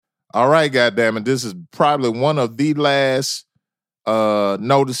All right, goddammit. This is probably one of the last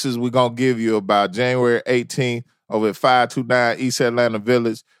notices we're going to give you about January 18th over at 529 East Atlanta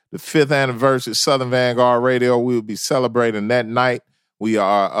Village, the 5th anniversary of Southern Vanguard Radio. We will be celebrating that night. We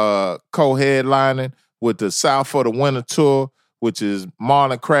are co-headlining with the South for the Winter Tour, which is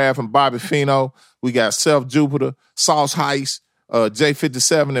Marlon Craft and Bobby Fino. We got Self Jupiter, Sauce Heist,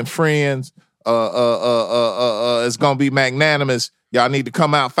 J57 and Friends. It's going to be magnanimous. Y'all need to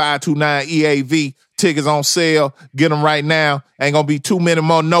come out, 529 EAV. Tickets on sale. Get them right now. Ain't going to be too many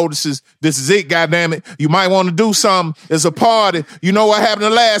more notices. This is it, goddammit. You might want to do something. It's a party. You know what happened the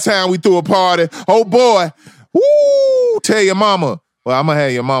last time we threw a party? Oh, boy. Woo! Tell your mama. Well, I'm going to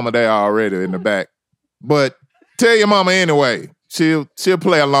have your mama there already in the back. But tell your mama anyway. She'll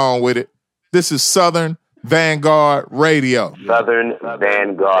play along with it. This is Southern Vanguard Radio. Southern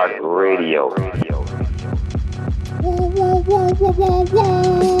Vanguard Radio. Whoa, whoa, whoa, whoa, whoa, whoa.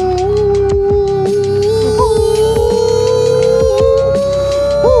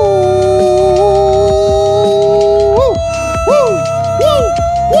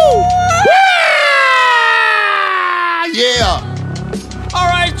 Yeah. All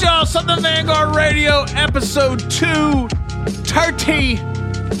right, y'all. Southern Vanguard Radio, episode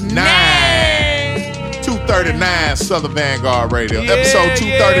 239. 239 Southern Vanguard Radio. Yeah, episode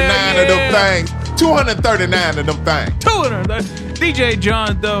 239 of them things. 239 of them things. 200. DJ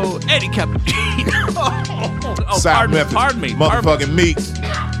John Doe, Eddie Cappuccino. South Memphis. Pardon me. Motherfucking Meeks.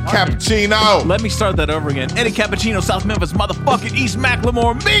 Cappuccino. Let me start that over again. Eddie Cappuccino, South Memphis, motherfucking East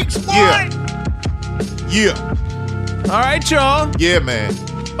Macklemore, Meeks. What? Yeah. All right, y'all. Yeah, man.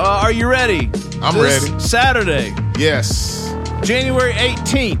 Are you ready? I'm this ready. Saturday, Yes. January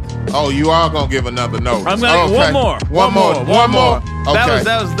 18th. Oh, you are gonna give another notice. I'm gonna Okay. one more. Okay.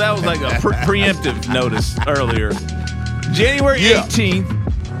 That was like a preemptive notice earlier. January 18th,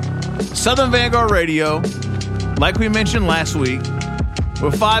 Southern Vanguard Radio. Like we mentioned last week,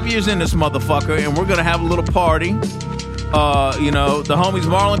 we're 5 years in this motherfucker, and we're gonna have a little party. The homies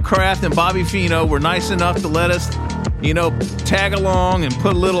Marlon Craft and Bobby Fino were nice enough to let us, tag along and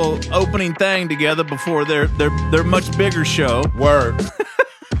put a little opening thing together before their much bigger show. Word.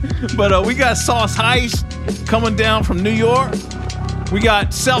 But we got Sauce Heist coming down from New York. We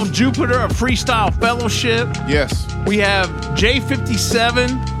got Self Jupiter, a freestyle fellowship. Yes. We have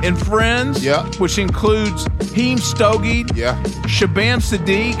J57 and Friends, which includes Heem Stogie, Shabam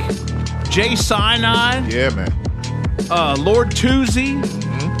Sadiq, Jay Sinai, man, Lord Toozy,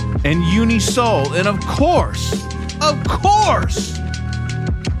 and Uni Soul. And of course,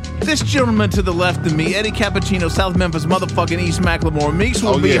 this gentleman to the left of me, Eddie Cappuccino, South Memphis, motherfucking East Macklemore, Meeks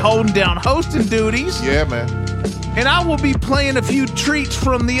will be holding down hosting duties. Yeah, man. And I will be playing a few treats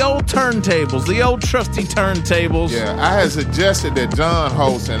from the old turntables, the old trusty turntables. Yeah, I had suggested that John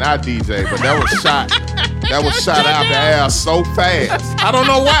host and I DJ, but that was shot. That was shot out the air so fast. I don't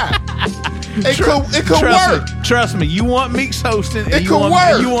know why. It could work. Trust me, you want Meeks hosting, and you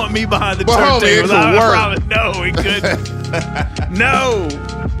want me behind the turntables. It could work. No, it couldn't. No.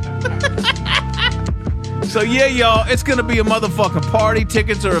 So yeah, y'all, it's gonna be a motherfucking party.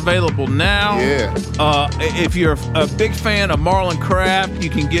 Tickets are available now. Yeah. If you're a big fan of Marlon Craft, you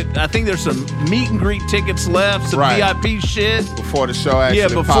can get. I think there's some meet and greet tickets left, some VIP shit before the show.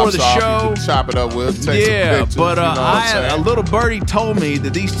 Actually, before the show, you can chop it up with. Take some pictures, but a little birdie told me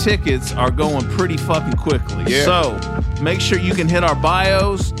that these tickets are going pretty fucking quickly. Yeah. So make sure you can hit our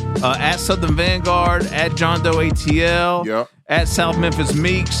bios at Southern Vanguard, at John Doe ATL. Yep. At South Memphis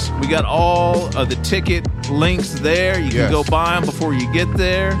Meeks. We got all of the ticket links there. You can go buy them before you get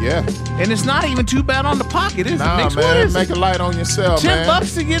there. Yeah. And it's not even too bad on the pocket, is it? Meeks, man, make it light on yourself, man.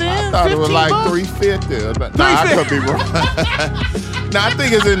 $10 to get in? I thought it was like $350. Nah, I could be wrong. Nah, I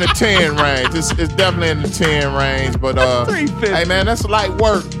think it's in the 10 range. It's definitely in the 10 range. But $350. Hey, man, that's light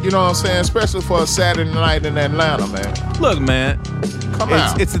work. You know what I'm saying? Especially for a Saturday night in Atlanta, man. Look, man.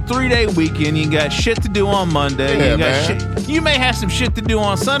 It's a 3-day weekend. You got shit to do on Monday. Yeah, you got man. You may have some shit to do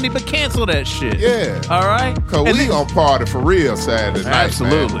on Sunday, but cancel that shit. Yeah. All right? Because we going to party for real Saturday night,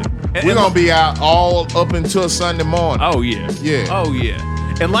 absolutely. Man. We're going to be out all up until Sunday morning. Oh, yeah. Yeah. Oh, yeah.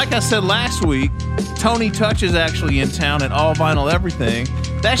 And like I said last week, Tony Touch is actually in town at All Vinyl Everything.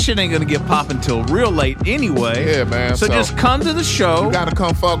 That shit ain't gonna get popping till real late anyway. Yeah, man. So just come to the show. You gotta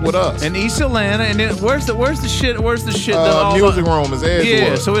come fuck with us. In East Atlanta, and then where's the shit? Music room is Edgewood.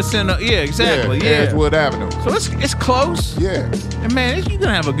 Yeah, so it's in exactly. Yeah, Edgewood Avenue. So it's close. Yeah. And man, you're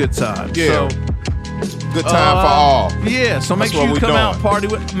gonna have a good time. Yeah. So, good time for all. Yeah, so make sure you come out and party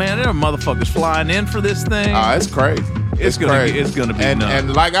with. Man, there are motherfuckers flying in for this thing. It's crazy. It's gonna be and, nuts.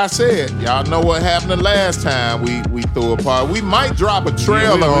 and like I said, y'all know what happened the last time we threw a party. We might drop a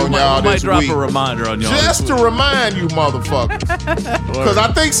trailer on y'all this week. We might drop a reminder on y'all just to remind you motherfuckers. Because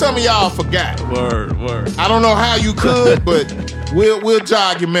I think some of y'all forgot. Word. I don't know how you could, but we'll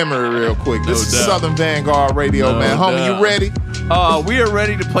jog your memory real quick. This is Southern Vanguard Radio, man. Homie, you ready? We are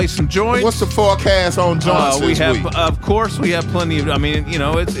ready to play some joints. What's the forecast on joints this week? Of course, we have plenty of. I mean,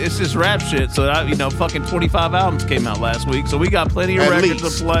 it's just rap shit. So fucking 25 albums came out last week, so we got plenty of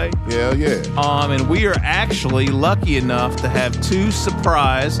records to play. Yeah. And we are actually lucky enough to have 2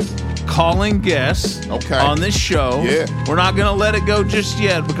 surprise calling guests on this show. Yeah. We're not gonna let it go just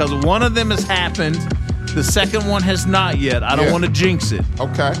yet because one of them has happened. The second one has not yet. I don't want to jinx it.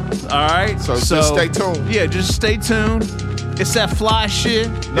 Okay. All right. So just stay tuned. Yeah, just stay tuned. It's that fly shit.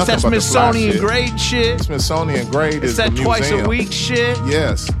 It's that Smithsonian grade shit. Smithsonian grade is the museum. It's that twice a week shit.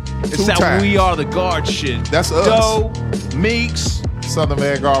 Yes. It's that times. We Are the Guard shit. That's us. Doe, Meeks. Southern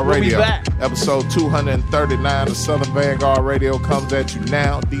Vanguard Radio. We'll be back. Episode 239 of Southern Vanguard Radio comes at you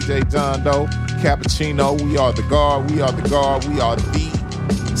now. DJ John Doe, Cappuccino. We are the Guard. We are the Guard. We are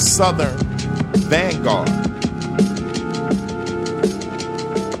the Southern Vanguard.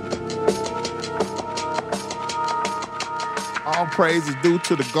 All praise is due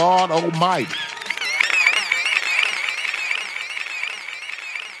to the God Almighty.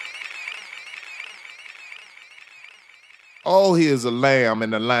 Oh, he is a lamb in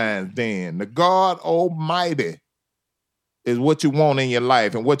the lion's den. The God Almighty is what you want in your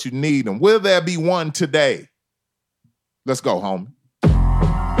life and what you need. And will there be one today? Let's go, homie.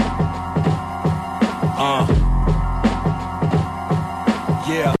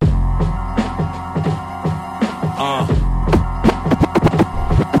 Yeah. Yeah.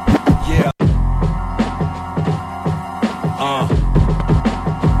 Yeah.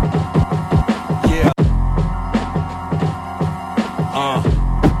 Yeah.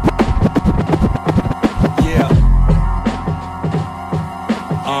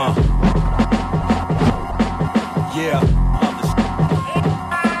 Yeah.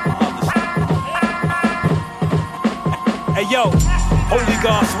 Hey yo, Holy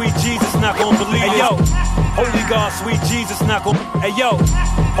God, sweet Jesus, not gonna believe it. Hey yo, Holy God, sweet Jesus, not gonna. Hey yo,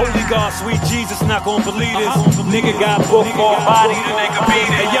 Holy God, sweet Jesus, not gonna believe this. Nigga got booked for a body, the nigga beat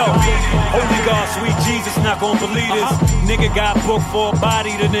it. Hey yo, Holy God, sweet Jesus, not gonna believe this. Nigga got booked for a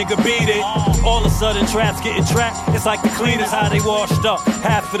body, the nigga beat it. All of a sudden, traps getting trapped. It's like the cleaners, how they washed up.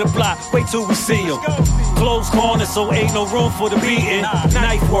 Half of the block, wait till we see them. Close corner, so ain't no room for the beating.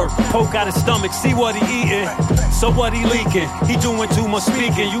 Knife work, poke out his stomach, see what he eating. So what he leaking? He doing too much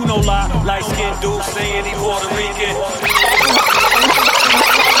speaking. You know, light skinned dude saying he Puerto Rican.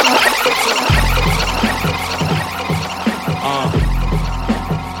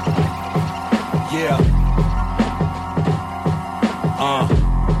 Yeah. Yeah.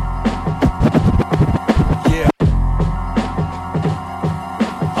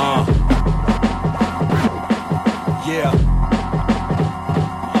 Yeah.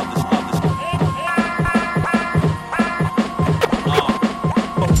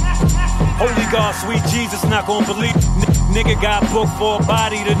 Holy God, sweet Jesus, not gonna believe. Nigga got booked for a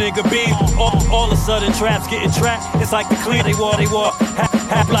body, the nigga beat. All of a sudden, traps getting trapped. It's like the clean, they walk.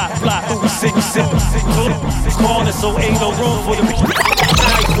 Block, who we sit. Corner, so ain't no room for the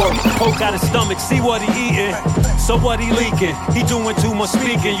knife work. Poke out his stomach, see what he eating. So what he leaking? He doing too much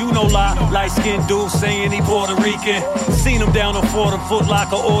speaking. You know, light skinned dude saying he Puerto Rican. Seen him down on Foot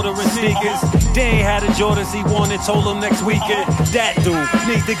Locker ordering sneakers. They ain't had the Jordans he wanted, told him next weekend. That dude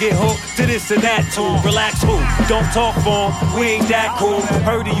need to get hooked to this and that too. Relax, who? Don't talk for him, we ain't that cool.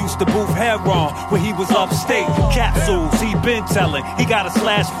 Heard he used to booth heroin when he was upstate. Capsules, he been telling. He got a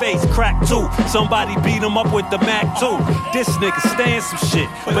slash face, crack too. Somebody beat him up with the Mac too. This nigga stand some shit,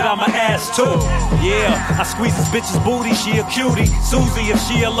 but I'm a ass too. Yeah, I squeeze this bitch's booty, she a cutie. Susie, if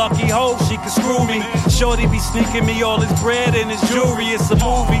she a lucky hoe, she can screw me. Shorty be sneaking me all his bread and his jewelry. It's a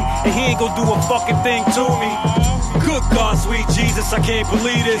movie, and he ain't gonna do a fucking thing to me. Good God, sweet Jesus, I can't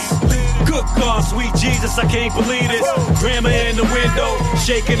believe this. Good God, sweet Jesus, I can't believe this. Grandma in the window,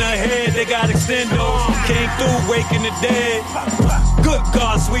 shaking her head, they got extendos. Came through, waking the dead. Good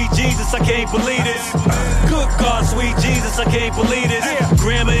God, sweet Jesus, I can't believe this. Good God, sweet Jesus, I can't believe this.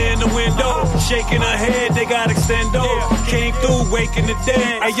 Grandma in the window, shaking her head, they got extendos. Came through, waking the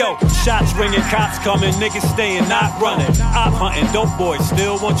dead. Hey yo, shots ringing, cops coming, niggas staying, not running. Op hunting, dope boys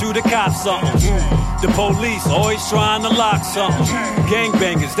still want you to cop something. The police always trying to lock something.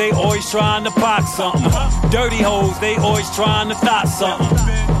 Gangbangers, they always trying to pop something. Dirty hoes, they always trying to thought something.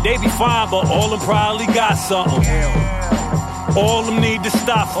 They be fine, but all them probably got something. All them need to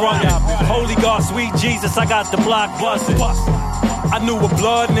stop running. Holy God, sweet Jesus, I got the block buzzing. I knew a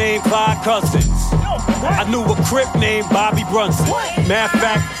blood named Clyde Cousins. I knew a Crip named Bobby Brunson. Matter of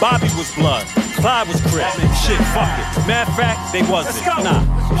fact, Bobby was blood. Clyde was Crip. Shit, fuck it. Matter of fact, they wasn't. Nah.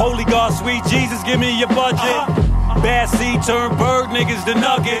 Holy God, sweet Jesus, give me your budget. Bad seed turn bird niggas to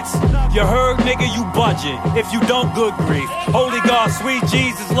nuggets. You heard, nigga, you budget. If you don't, good grief. Holy God, sweet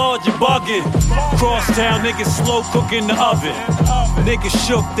Jesus, Lord, you bugging. Crosstown niggas slow cooking the oven. Niggas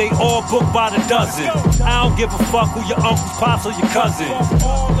shook, they all booked by the dozen. I don't give a fuck who your uncles, pops, or your cousins.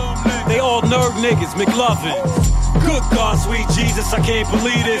 They all nerd niggas, McLovin. Good God, sweet Jesus, I can't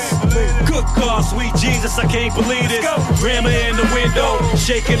believe this. Good God, sweet Jesus, I can't believe this. Grandma in the window,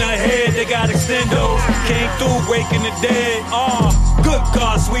 shaking her head, they got extendos. Came through, waking the dead. Good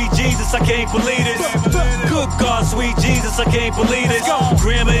God, sweet Jesus, I can't believe this. Good God, sweet Jesus, I can't believe this.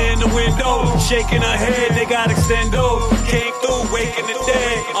 Grandma in the window, shaking her head, they got extendos. Came through, waking the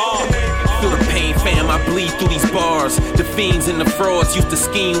dead. Feel the pain, fam, I bleed through these bars. The fiends and the frauds used to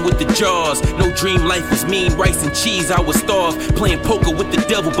scheme with the jaws. No dream life was mean, rice and cheese, I was starved. Playing poker with the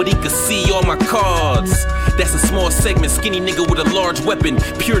devil, but he could see all my cards. That's a small segment, skinny nigga with a large weapon.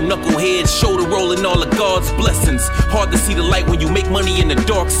 Pure knucklehead, shoulder rolling all of God's blessings. Hard to see the light when you make money in a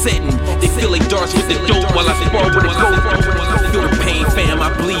dark setting. They feel like darts with the dope while I spar with a ghost. Feel the pain, fam,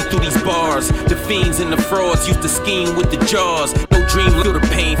 I bleed through these bars. The fiends and the frauds used to scheme with the jaws. No dream, feel the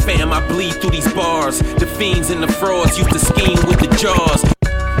pain, fam, I bleed through these bars. The fiends and the frauds used to scheme with the jaws.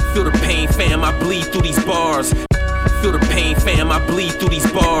 Feel the pain, fam, I bleed through these bars. Feel the pain, fam, I bleed through these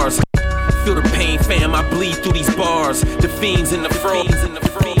bars. Feel the pain, fam, I bleed through these bars. The fiends and the frauds and the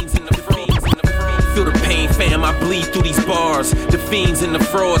fiends and the fiends and the fiends. Feel the pain, fam, I bleed through these bars. The fiends and the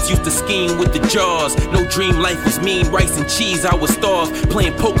frauds used to scheme with the jaws. No dream life was mean, rice and cheese, I was starved.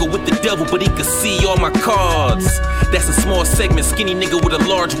 Playing poker with the devil, but he could see all my cards. That's a small segment, skinny nigga with a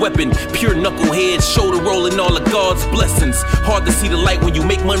large weapon. Pure knucklehead, shoulder rolling all of God's blessings. Hard to see the light when you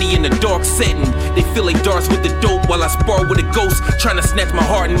make money in a dark setting. They feel like darts with the dope while I spar with a ghost. Trying to snatch my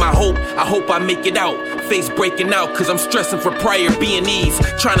heart and my hope. I hope I make it out. Face breaking out, cause I'm stressing for prior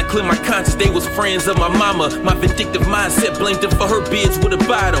B&Es. Trying to clear my conscience, they was friends of my mama. My vindictive mindset blamed them for her bids with a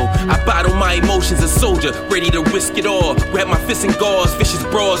bottle. I bottle my emotions, a soldier, ready to risk it all. Grab my fists and gauze, vicious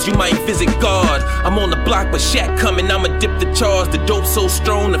bras, you might visit God. I'm on the block, but Shaq coming, I'ma dip the charge. The dope so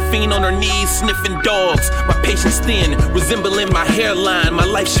strong, the fiend on her knees, sniffing dogs. My patience thin, resembling my hairline. My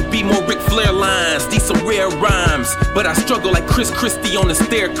life should be more Ric Flair lines. These some rare rhymes, but I struggle like Chris Christie on the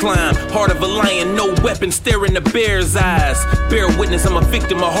stair climb. Heart of a lion, no weapon, staring the bear's eyes. Bear witness, I'm a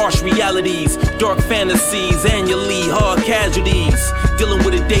victim of harsh realities. Dark fantasies, annually, hard casualties. Dealing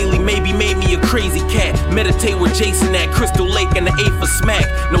with it daily, maybe made me a crazy cat. Meditate with Jason at Crystal Lake and the A for smack.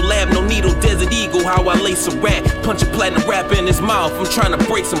 No lab, no needle, desert eagle, how I lace a rat. Punch a platinum rapper in his mouth, I'm trying to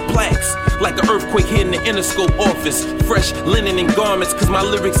break some plaques. Like an earthquake hitting the Interscope office. Fresh linen and garments, cause my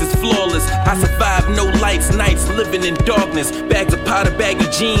lyrics is flawless. I survive no lights, nights, living in darkness. Bags of powder, baggy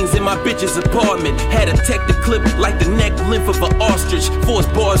jeans in my bitch's apartment. Had a tech to clip like the neck length of an ostrich. Force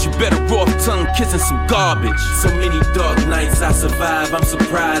bars, you better off tongue kissing some garbage. So many dark nights I survive, I'm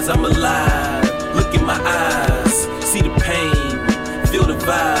surprised I'm alive. Look in my eyes, see the pain, feel the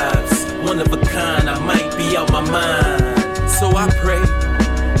vibes. One of a kind, I might be out my mind. So I pray,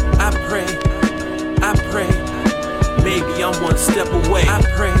 I pray, I pray. Maybe I'm one step away. I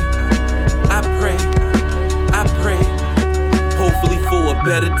pray, I pray, I pray. Hopefully for a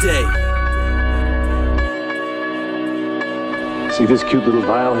better day. See this cute little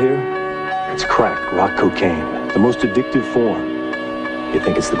vial here? It's crack, rock cocaine, the most addictive form. You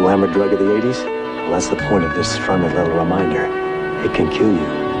think it's the glamour drug of the 80s? Well, that's the point of this friendly little reminder. It can kill you.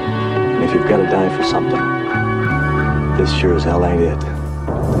 And if you've got to die for something, this sure as hell ain't it.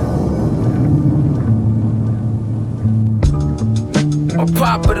 My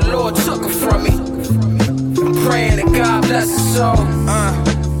papa, the Lord took her from me. I'm praying that God bless us all.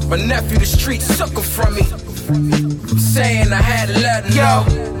 My nephew, the streets took her from me. Saying I had to let him know.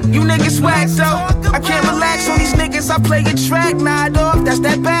 You niggas whack though. I can't relax on these niggas. I play a track, nod off. That's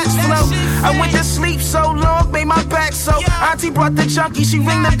that bass flow. I went to sleep so long, made my back so. Auntie brought the chunky, she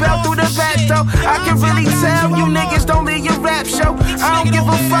ring the bell through the back door. I can really tell you niggas don't live your rap show. I don't give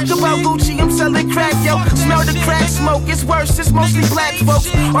a fuck about Gucci, I'm selling crack, yo. Smell the crack smoke, it's worse, it's mostly black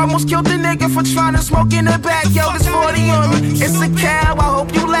folks. Almost killed the nigga for trying to smoke in the back, yo. There's 40 on me, it's a cow. I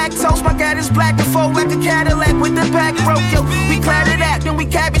hope you lactose. My cat is black and fold like a Cadillac with the back broke, yo. We clattered that, then we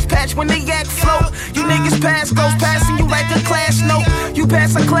cabbage patch when the yak float. You niggas pass goes passing you like a class note. You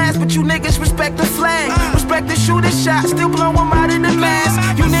pass a class, but you niggas respect the flag. Respect the shooter shot, still blow them out of the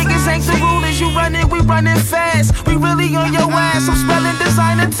mask. You niggas ain't the rulers, you running, we running fast. We really on your ass. guess I'm spelling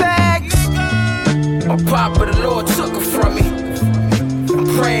designer tags. My papa, the Lord took her from me. I'm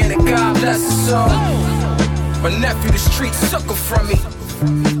praying that God bless her soul. My nephew, the streets took her from me.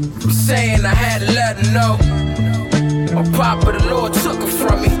 I'm saying I had to let her know. My papa, the Lord took her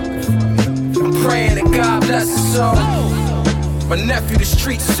from me. I'm praying that God bless her soul. My nephew, the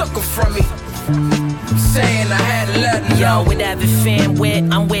streets took her from me. Saying I had to let them know. Yo, whatever fam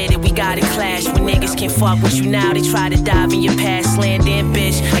with, I'm with it. We got a clash. When niggas can't fuck with you now, they try to dive in your past land. Damn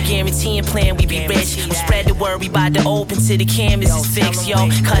bitch, I guarantee and plan we be rich. We spread the word, we bout to open till the canvas is fixed. Yo,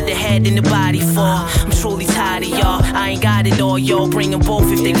 cut the head and the body fall. I'm truly tired of y'all. I ain't got it all, yo. Bring them both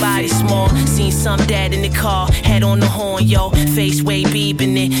if they body small. Seen some dead in the car, head on the horn, yo. Face way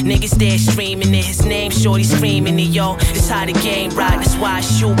beeping it. Niggas there streaming it. His name shorty screaming it, yo. This how the game rock. That's why I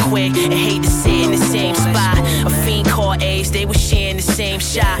shoot quick and hate to sit in the same spot. A fiend called Ace, they was sharing the same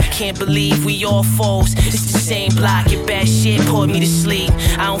shot. Can't believe we all foes. It's the same block, your bad shit put me to sleep.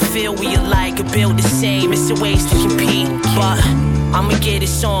 I don't feel we alike or built the same. It's a waste to compete, but I'ma get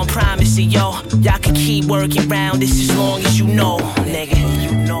this on, promise it, yo. Y'all can keep working round this as long as you know, nigga.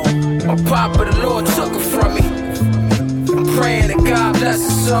 You know. My papa, the Lord took her from me. I'm praying that God bless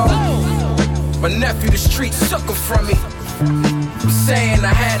her soul. My nephew, the streets took her from me. I'm saying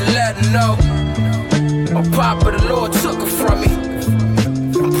I had to let her know. My papa, the Lord took her from me.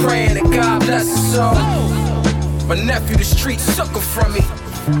 I'm praying that God bless her soul. My nephew, the streets took her from me.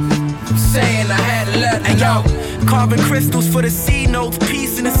 I'm saying I had to let her know. Carving crystals for the C notes,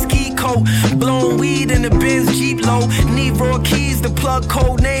 piece in a ski coat, blowing weed in the Benz Jeep low. Need raw keys, the plug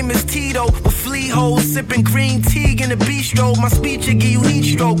code name is Tito. With flea holes, sipping green tea in the bistro. My speech will give you heat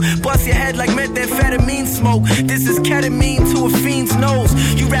stroke. Bust your head like methamphetamine smoke. This is ketamine to a fiend's nose.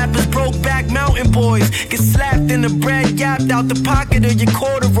 You rappers broke back mountain boys. Get slapped in the bread, yapped out the pocket of your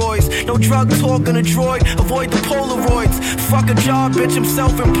corduroys. No drug talk on a droid, avoid the Polaroids. Fuck a job, bitch, I'm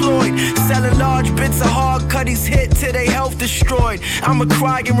self-employed. Selling large bits of hard cutties hit till they health destroyed. I'm a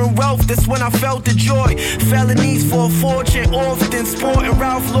crying in wealth, that's when I felt the joy. Felonies for a fortune, often sporting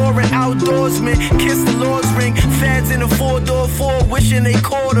Ralph Lauren outdoorsman. Kiss the Lord's ring, fans in a 4-door Ford wishing they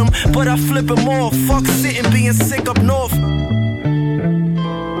caught him, but I flip him off. Fuck sitting being sick up north.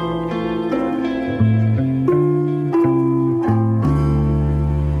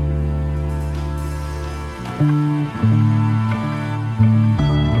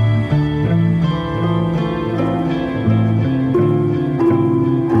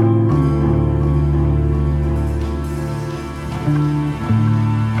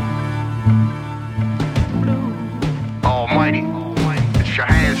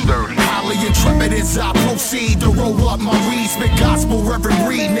 As I proceed to roll up my weed, spit gospel, Reverend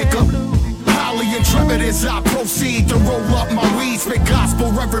Reed, nigga. Highly intrepid as I proceed to roll up my weed, spit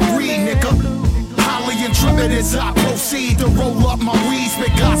gospel, Reverend Reed, nigga. Highly intrepid as I proceed to roll up my weed,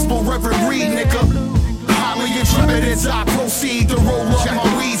 spit gospel, Reverend Reed, nigga. Highly intrepid as I proceed to roll up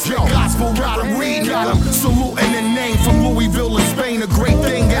my weed, spit gospel, Reverend Reed, nigga. Saluting the name from Louisville in Spain, a great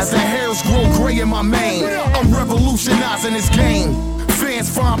thing as the hairs grow gray in my mane. I'm revolutionizing this game.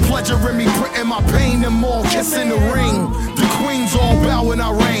 Fans find pleasure in me printing my pain and more kissing the ring. The queens all bow when I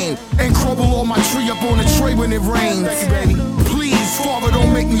reign and crumble all my tree up on the tray when it rains. Please, Father,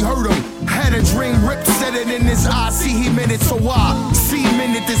 don't make me hurt him. Had a dream, Rip said it in his eyes. See, he meant it, so I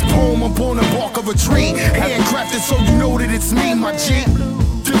cemented this poem upon the bark of a tree. Handcrafted so you know that it's me, my G.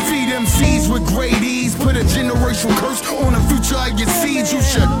 Defeat MCs with great ease. Put a generational curse on the future of your seeds. You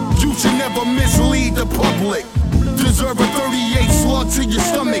should never mislead the public. Deserve a 38 slug to your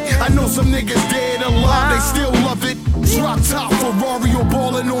stomach. I know some niggas dead alive, they still love it. Drop top Ferrari or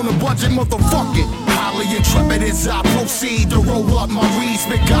ballin' on a budget, motherfuck it. Highly intrepid as I proceed to roll up my weed,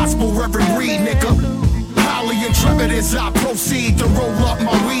 spit gospel, Reverend Reed, nigga. Highly intrepid as I proceed to roll up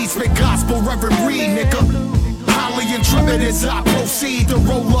my weed, spit gospel, Reverend Reed, nigga. Highly intrepid as I proceed to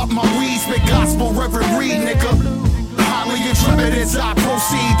roll up my weed, spit gospel, Reverend Reed, nigga. Highly intrepid as I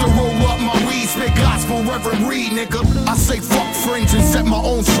proceed to roll up my weed, spit gospel, Reverend Reed, nigga. I say fuck friends and set my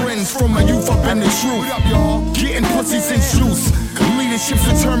own trends. From my youth up in the truth. What up, y'all? Getting pussy since juice. Leadership's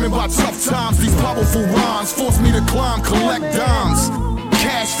determined by tough times. These powerful rhymes force me to climb, collect dimes.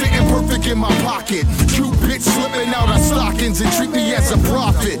 Cash fitting perfect in my pocket. Cute bitch slipping out of stockings and treat me as a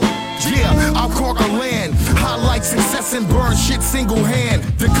prophet. Yeah, I'll conquer land. Highlight success and burn shit single hand.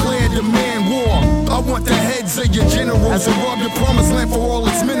 Declare demand war. I want the heads of your generals and rob your promised land for all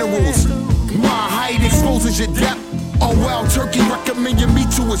its minerals. My height exposes your depth. A wild turkey recommending me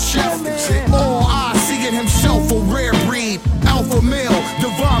to a chef. All I see in himself, a rare breed. Alpha male,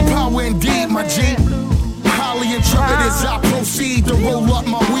 divine power indeed, my G. Highly intrepid as I proceed to roll up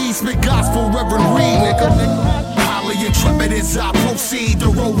my weed, spit gospel, Reverend Reed, nigga. Highly intrepid as I proceed to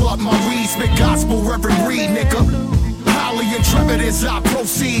roll up my weed, spit gospel, Reverend Reed, nigga. Highly intrepid as I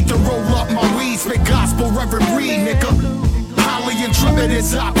proceed to roll up my weed, spit gospel, Reverend Reed, nigga. Highly intrepid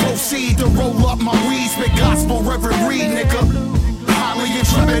as I proceed to roll up my weed, spit gospel, Reverend Reed, nigga. Highly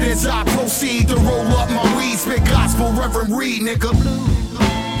intrepid as I proceed to roll up my weed, spit gospel, Reverend Reed, nigga.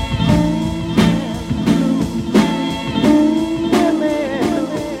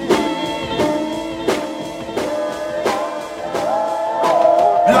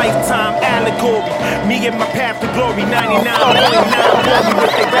 Lifetime allegory, me and my path to glory. 99.9 bore me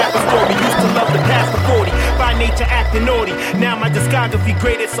with their rapper story. Used to love the past the 40, by nature acting naughty. Now my discography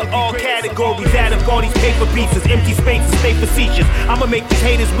greatest of all categories. Out of all these paper pieces, empty spaces, stay facetious. I'ma make these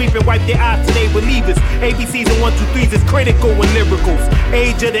haters weep and wipe their eyes till they believers. ABCs and 1, 2, 3s is critical and lyricals.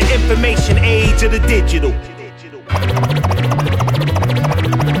 Age of the information, age of the digital.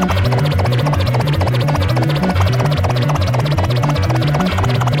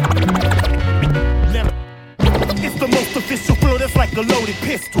 Official flow that's like a loaded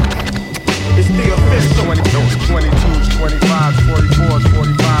pistol. It's the official. 22s, 25s, 44s,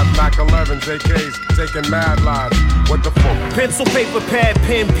 45s, Mac 11s, AKs, taking mad lives. What the fuck? Pencil, paper, pad,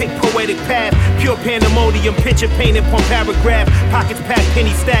 pen, pick poetic path. Pure pandemonium, picture painted on paragraph. Pockets packed,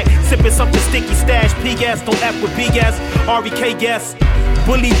 penny stack. Sipping something sticky stash. P-gas, don't F with B-gas. R.E.K. gas.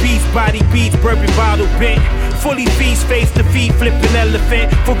 Bully beats, body beats, bourbon bottle bent. Fully feast, face to feet, flipping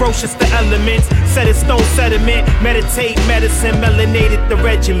elephant. Ferocious the elements, set in stone sediment. Meditate, medicine, melanated the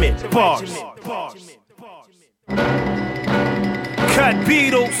regiment. Bars. Cut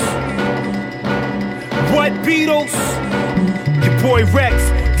Beatles. What Beatles? Your boy Rex,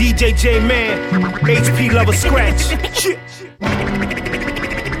 DJ J-Man, HP Lover Scratch. Shit.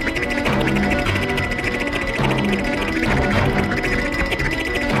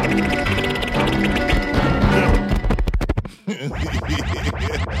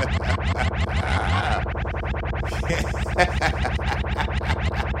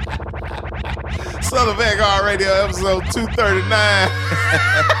 Southern Vanguard Radio, episode 239.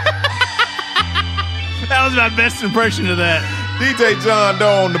 That was my best impression of that. DJ John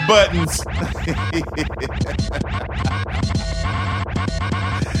Doe on the buttons.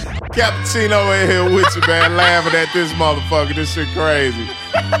 Cappuccino in here with you, man, laughing at this motherfucker. This shit crazy.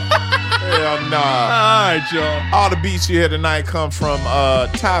 Hell nah. All right, y'all. All the beats you hear tonight come from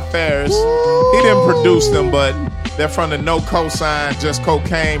Ty Ferris. He didn't produce them, but they're from the No Cosign, Just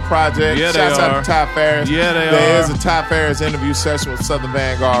Cocaine project. Yeah, Shouts out to Ty Ferris. Yeah, they There are. is a Ty Ferris interview session with Southern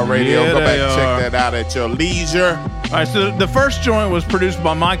Vanguard Radio. Yeah, Go back they and check are. that out at your leisure. All right, so the first joint was produced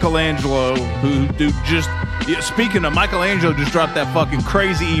by Michelangelo, who just, speaking of, Michelangelo just dropped that fucking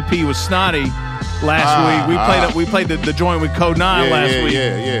crazy EP with Snotty last week. We played the joint with Code 9 last week.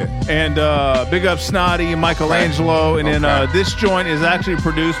 Yeah. And big up Snotty and Michelangelo. And then this joint is actually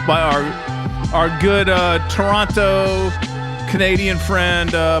produced by our good Toronto Canadian friend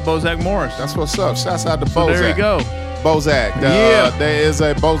Bozak Morris. That's what's up. Shouts out to Bozak. So there you go. Bozak. Yeah. There is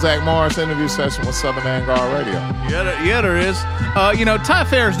a Bozak Morris interview session with Southern Vanguard Radio. Yeah, there is. Ty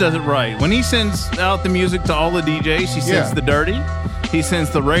Ferris does it right. When he sends out the music to all the DJs, he sends the dirty, he sends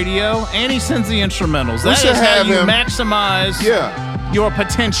the radio, and he sends the instrumentals. That is how you maximize your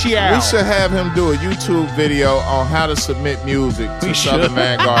potential. We should have him do a YouTube video on how to submit music to Southern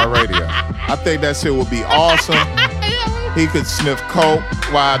Vanguard Radio. I think that shit would be awesome. He could sniff coke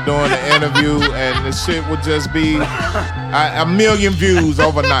while doing the interview, and the shit would just be a million views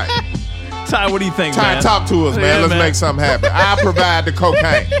overnight. Ty, what do you think, Ty, man? talk to us, man. Yeah, Let's man. make something happen. I'll provide the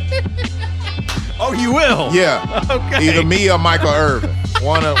cocaine. Oh, you will? Yeah. Okay. Either me or Michael Irvin.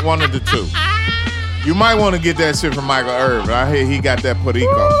 One of the two. You might want to get that shit from Michael Irvin. I hear he got that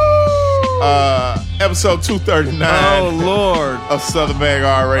Perico. Episode 239. Oh, Lord. Of Southern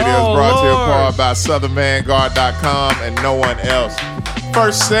Vanguard Radio is brought to you in part by SouthernVanguard.com and no one else.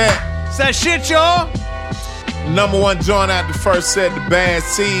 First set. It's that shit, y'all. Number one joint out the first set, The Bad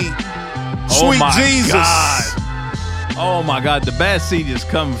Seed. Sweet Jesus. God. Oh, my God. The Bad Seed is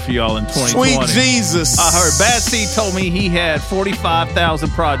coming for y'all in 2020. Sweet Jesus. I heard Bad Seed told me he had 45,000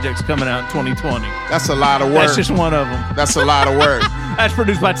 projects coming out in 2020. That's a lot of work. That's just one of them. That's a lot of work. That's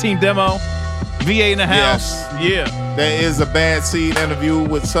produced by Team Demo. VA in the house. Yes. Yeah. There is a Bad Seed interview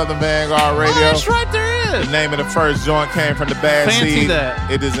with Southern Vanguard Radio. Oh, that's right, there is. The name of the first joint came from the Bad Fancy Seed. that.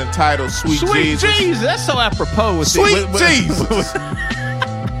 It is entitled Sweet Jesus. Sweet Jesus. That's so apropos with Sweet Jesus.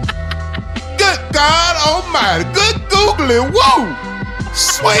 Good God Almighty. Good googling. Whoa.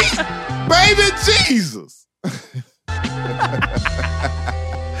 Sweet baby Jesus.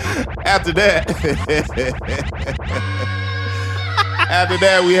 After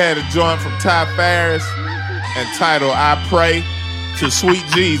that, we had a joint from Ty Ferris. entitled "I Pray to Sweet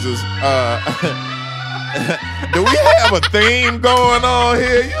Jesus." Do we have a theme going on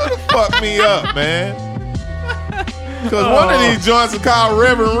here? You done fuck me up, man. Because one of these joints is called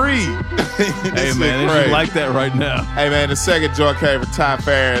Reverend Reed. Hey, man, it's just like that right now. Hey, man, the second joint came from Ty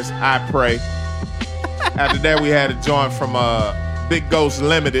Ferris, "I Pray." After that, we had a joint from Big Ghost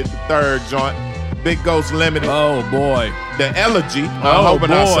Limited, the third joint. Big Ghost Limited. Oh, boy. The Elegy. I'm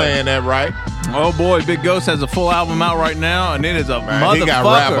hoping I'm saying that right. Oh, boy. Big Ghost has a full album out right now, and it is a motherfucker. He got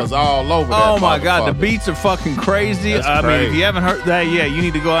rappers all over that. Oh, my God. The beats are fucking crazy. I mean, if you haven't heard that yet, you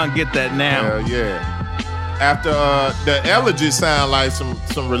need to go out and get that now. Hell yeah. After the Elegy sound like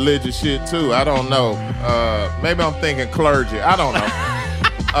some religious shit too. I don't know. Maybe I'm thinking clergy. I don't know.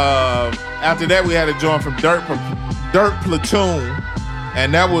 After that, we had a joint from Dirt Platoon,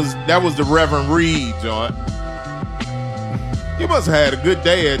 and that was the Reverend Reed joint. You must have had a good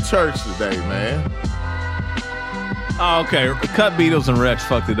day at church today, man. Oh, okay. Cut Beatles and Rex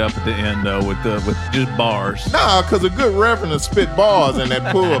fucked it up at the end though with just bars. Nah, because a good reverend will spit bars in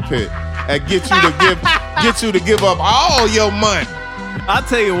that pulpit and get you to give up all your money. I'll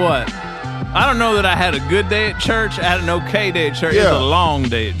tell you what. I don't know that I had a good day at church. I had an okay day at church. Yeah. It was a long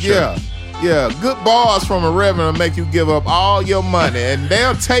day at church. Yeah. Good bars from a reverend will make you give up all your money, and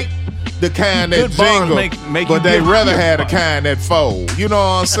they'll take the kind that jingle, make but they rather have the kind that fold. You know what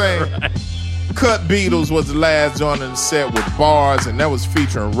I'm saying? Right. Cut Beatles was the last joint in the set with bars, and that was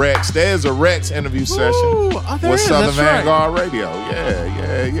featuring Rex. There's a Rex interview session with Southern Vanguard Radio.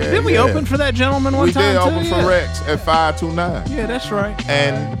 Yeah. Did we open for that gentleman one time? We did open for Rex at 529. Yeah, that's right.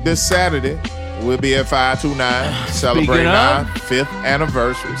 And this Saturday, we'll be at 529 celebrating our 5th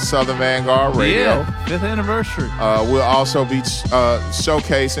anniversary, Southern Vanguard Radio. Yeah, 5th anniversary. We'll also be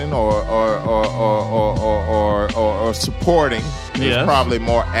showcasing or supporting. It's probably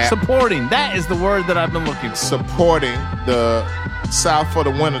more apt. Supporting. That is the word that I've been looking for. Supporting the South for the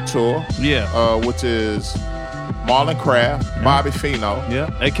Winter Tour. Yeah. Which is Marlon Craft, Bobby Fino.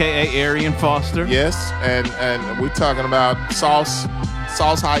 Yeah. A.K.A. Arian Foster. Yes. And we're talking about Sauce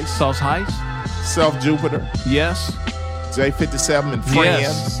Heist. Sauce Heist. Self Jupiter. Yes. J57 and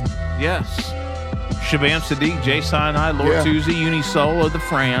Friends. Yes. Shabam Sadiq, Jay Sinai, Lord Tuzi, Unisoul of the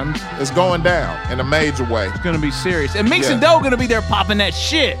Friends. It's going down in a major way. It's going to be serious. And Meeks and Doe going to be there popping that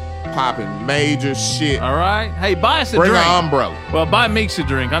shit. Popping major shit. All right. Hey, buy us a drink. Bring an umbrella. Well, buy Meeks a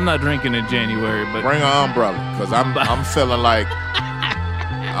drink. I'm not drinking in January, but bring an umbrella because I'm feeling like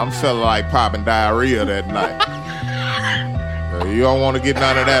popping diarrhea that night. You don't want to get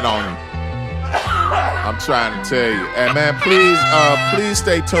none of that on you. I'm trying to tell you. And man, please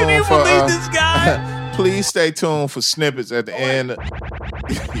stay tuned. Can you believe this guy? Please stay tuned for snippets at the end.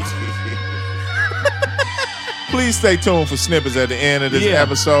 Please stay tuned for snippets at the end of this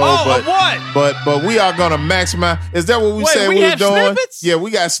episode. But we are gonna maximize. Is that what we said we were doing? Snippets? Yeah, we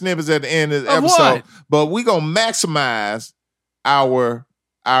got snippets at the end of the episode. What? But we gonna maximize our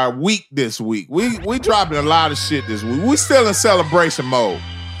week this week. We dropping a lot of shit this week. We still in celebration mode.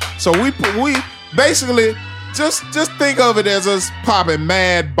 So we basically just think of it as us popping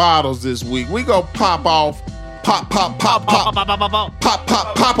mad bottles this week. We gonna pop off, pop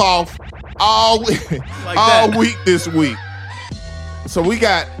off all week this week. So we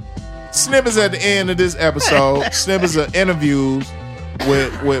got snippets at the end of this episode, snippets of interviews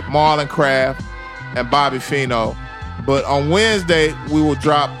with Marlon Craft and Bobby Fino. But on Wednesday we will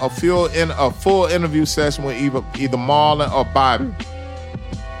drop a full interview session with either Marlon or Bobby.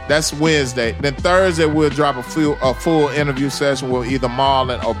 That's Wednesday. Then Thursday we'll drop a full interview session with either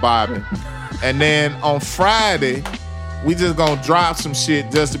Marlon or Bobby. And then on Friday, we just gonna drop some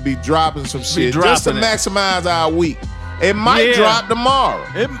shit just to be dropping some shit. Just to maximize our week. It might drop tomorrow.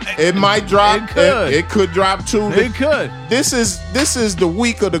 It might drop. It could drp too. It could. This is the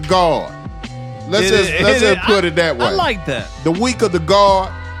week of the guard. Let's just put it that way. I like that. The week of the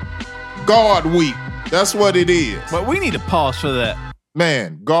guard week. That's what it is. But we need to pause for that.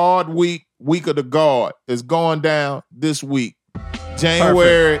 Man, Guard Week, week of the Guard is going down this week.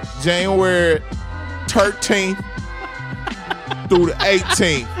 January 13th through the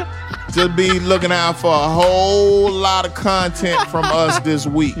 18th. Just be looking out for a whole lot of content from us this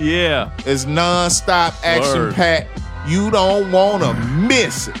week. Yeah. It's non-stop action-packed. You don't want to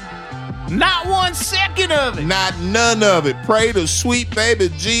miss it. Not 1 second of it. Not none of it. Pray to sweet baby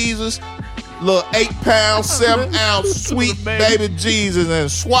Jesus. Little 8-pound, 7-ounce sweet baby Jesus in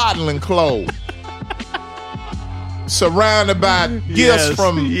swaddling clothes. Surrounded by gifts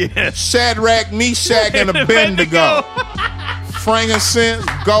from Shadrach, Meshach, and Abednego. Frankincense,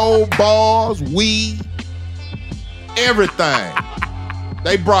 gold bars, weed, everything.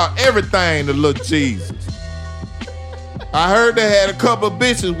 They brought everything to little Jesus. I heard they had a couple of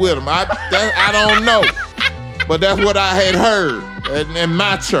bitches with them. I don't know. But that's what I had heard in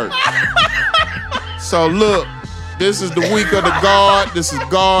my church. So look, this is the week of the guard. This is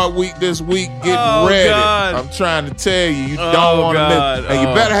guard week this week. Get ready. God. I'm trying to tell you, you don't want to miss. And you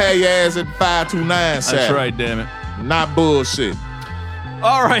better have your ass at 529 Saturday. That's right, damn it. Not bullshit.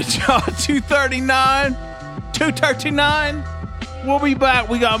 All right, y'all. 239. We'll be back.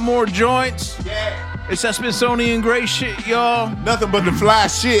 We got more joints. Yeah. It's that Smithsonian great shit, y'all. Nothing but the fly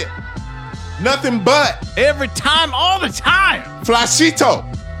shit. Nothing but. Every time, all the time. Flashito.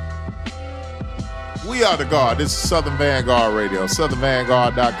 We are the guard. This is Southern Vanguard Radio.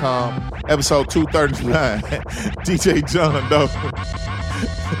 SouthernVanguard.com. Episode 239. DJ John Doe.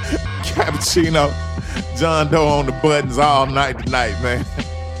 Cappuccino. John Doe on the buttons all night tonight, man.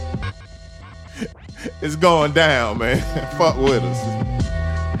 It's going down, man. Fuck with us.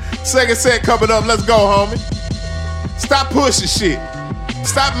 Second set coming up. Let's go, homie. Stop pushing shit.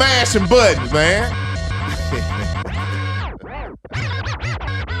 Stop mashing buttons, man.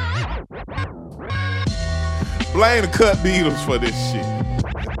 Blame the Cut Beatles for this shit.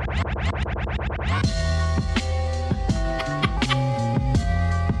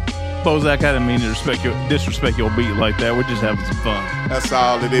 Bozak, I didn't mean to disrespect your beat like that. We're just having some fun. That's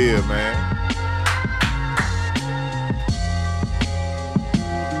all it is, man.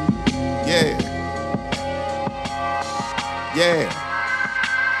 Yeah. Yeah.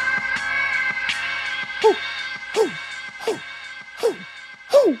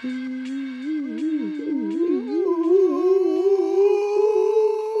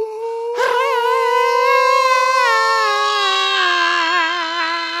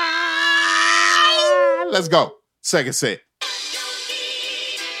 Let's go. Second set.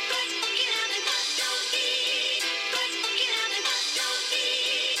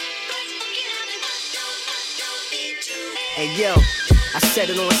 Hey yo, I said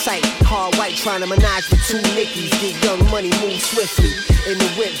it on sight. Hard white trying to menage with two Nickies. Get young money, move swiftly. In the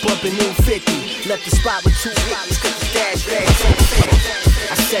whip, bumping new 50. Left the spot with two Nickies, cause the dash bag so thick.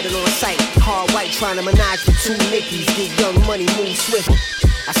 I said it on sight. Hard white trying to menage with two Nickies. Get young money, move swiftly.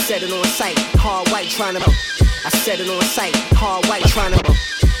 I said it on sight. Hard white trying to. I said it on sight. Hard white trying to.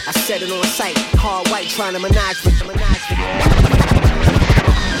 I said it on sight. Hard white trying to menage with.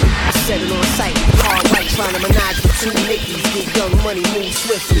 I said it on sight. Hard white trying to menage with two Nickies. Get young money, move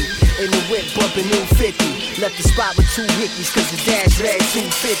swiftly. In the whip, bumping new 50. Left the spot with two hickeys, cause the dash bag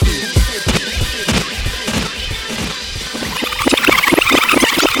 250.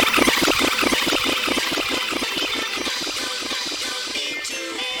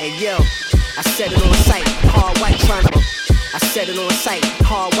 Hey yo, I said it on sight. Hard white trying to. I said it on sight.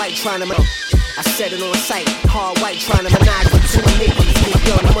 Hard white trying to. I said it on sight. Hard white trying to menage with two Nickies. Get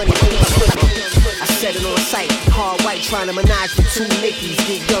young money, move swiftly. I said it on sight. Hard white trying to menage with two Nickies.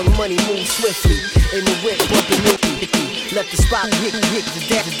 Get young money, move swiftly. In the whip, bumping Nicky. Left the spot, hit the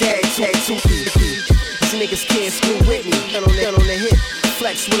dad, tag 250. These niggas can't screw with me. Done on the hit.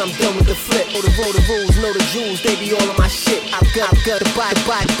 Flex when I'm done with the flip. Know the rules, know the jewels, they be all on my shit. I've got the body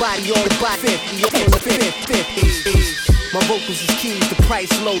on the body 50, on the 50. My vocals is keys, the price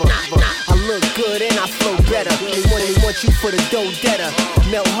low. I look good and I flow better. They want you for the dough debtor.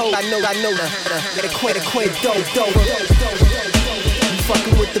 Melt ho, I know that equate dough. You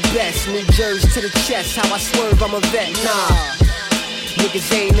fucking with the best, New Jersey to the chest. How I swerve, I'm a vet, nah.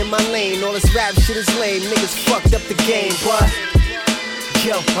 Niggas ain't in my lane, all this rap shit is lame. Niggas fucked up the game, but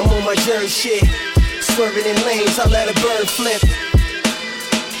yo, I'm on my Jersey shit. Swerving in lanes, I let a bird flip.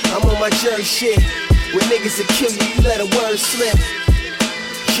 I'm on my Jersey shit. When niggas will kill you, you let a word slip.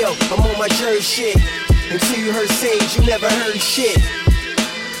 Yo, I'm on my Jersey shit. Until you heard Sage, you never heard shit.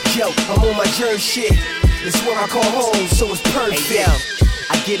 Yo, I'm on my Jersey shit. It's where I call home, so it's perfect. Hey, yo,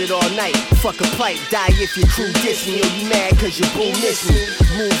 I get it all night. Fuck a plight, die if your crew diss me. Yo, you mad cause your boo miss me.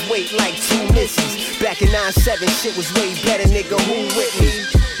 Move weight like two misses. Back in 9-7, shit was way better, nigga, who with me?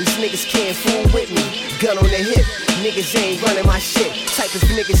 These niggas can't fool with me. Gun on the hip, niggas ain't running my shit. Type of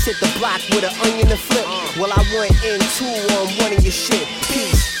niggas hit the block with an onion to flip. Well, I went in two on one of your shit.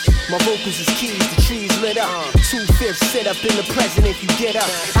 Peace. My vocals is keys, the trees lit up. 2/5 sit up in the present if you get up.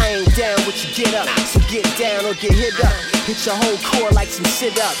 I ain't down what you get up, so get down or get hit up. Hit your whole core like some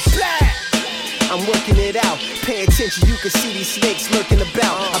sit-ups. I'm working it out. Pay attention, you can see these snakes lurking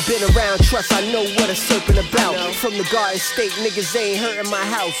about. I've been around, trust, I know what a serpent about. From the Garden State, niggas ain't hurting my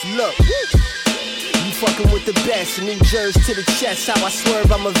house. Look, you fucking with the best. New Jersey to the chest, how I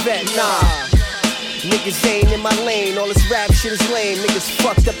swerve, I'm a vet. Nah, niggas ain't in my lane. All this rap shit is lame. Niggas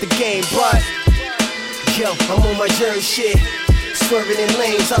fucked up the game, but yo, I'm on my Jersey shit. Swerving in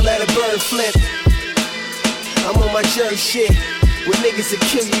lanes, I let a bird flip. I'm on my jerk shit. When niggas will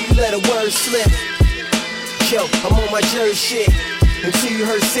kill you, you let a word slip. Yo, I'm on my jerk shit. Until you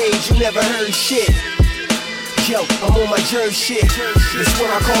heard Sage, you never heard shit. Yo, I'm on my jerk shit. This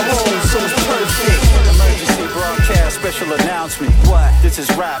what I call home, so it's perfect. Emergency broadcast, special announcement. What? This is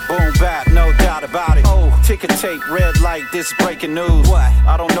rap, boom bap, no doubt about it. Oh, ticker tape, red light, this is breaking news. What?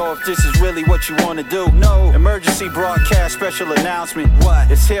 I don't know if this is really what you wanna do. No. Emergency broadcast, special announcement. What?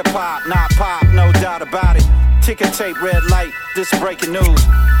 It's hip hop, not pop, no doubt about it. Ticker tape, red light, this is breaking news.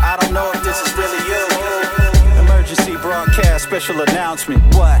 I don't know if this is really you. Emergency broadcast, special announcement.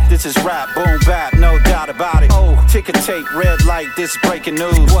 What? This is rap, boom bap, no doubt about it. Oh, ticker tape, red light, this is breaking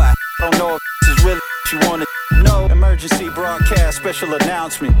news. What? I don't know if this is really what you wanna know. Emergency broadcast, special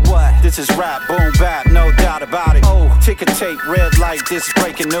announcement. What? This is rap, boom bap, no doubt about it. Oh, ticker tape, red light, this is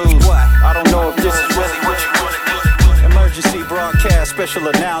breaking news. What? I don't know if this is really what you wanna do. Emergency broadcast, special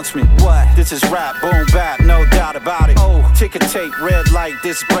announcement. What? This is rap, boom bap, no doubt about it. Oh, ticker tape, red light,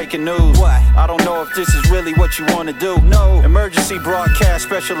 this is breaking news. What? I don't know if this is really what you wanna do. No. Emergency broadcast,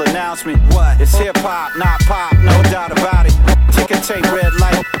 special announcement. What? It's hip hop, not pop, no doubt about it. Ticker tape, red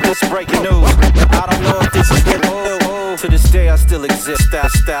light, this is breaking news. I don't know if this is really. To this day I still exist.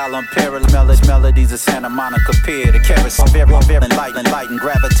 Style unparalleled melodies of Santa Monica Pier. The carrots are very light and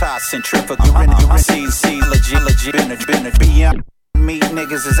gravitas centrifugal. CC legit beyond. Meet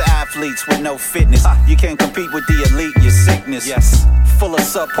niggas as athletes with no fitness. You can't compete with the elite, your sickness. Yes. Full of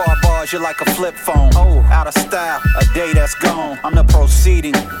subpar bars, you're like a flip phone. Oh, out of style, a day that's gone. I'm the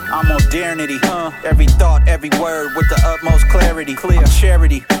proceeding, I'm modernity. Every thought, every word with the utmost clarity. Clear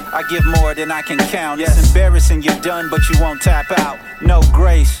charity, I give more than I can count. Yes. It's embarrassing, you're done, but you won't tap out. No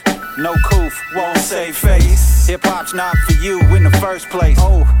grace, no coof, won't save face. Hip hop's not for you in the first place.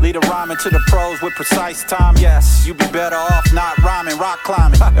 Oh, lead a rhyming to the pros with precise time. Yes, you be better off not rhyming, rock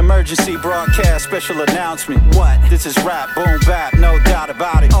climbing. Emergency broadcast, special announcement. What? This is rap, boom bap, no doubt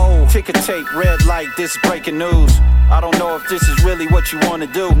about it. Oh, ticker tape, red light, this is breaking news. I don't know if this is really what you wanna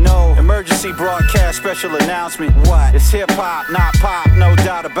do. No. Emergency broadcast, special announcement. What? It's hip hop, not pop, no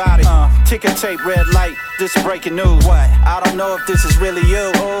doubt about it. Ticker tape, red light, this is breaking news. What? I don't know if this is really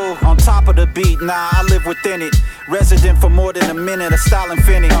you. Oh, on top of the beat, nah, I live within it. Resident for more than a minute, a style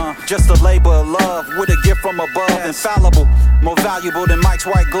infinite. Just a labor of love with a gift from above. Yes. Infallible, more valuable than Mike's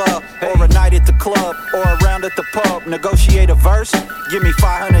white glove. Hey. Or a night at the club, or a round at the pub. Negotiate a verse, give me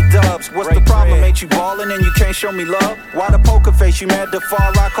 500 dubs. What's the problem? Ain't you ballin' and you can't show me love? Why the poker face? You mad the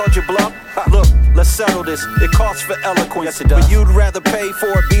far I called you bluff? Look, let's settle this. It costs for eloquence. Yes, it does. But you'd rather pay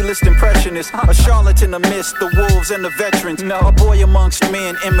for a B-list impressionist, a charlatan amidst the wolves and the veterans. No. A boy amongst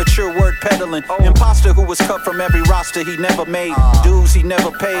men, immature word peddling. Imposter who was cut from every roster he never made. Dues he never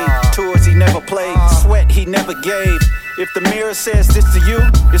paid, tours he never played, sweat he never gave. If the mirror says this to you,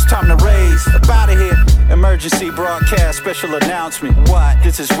 it's time to raise. Up out of here. Emergency broadcast, special announcement. What?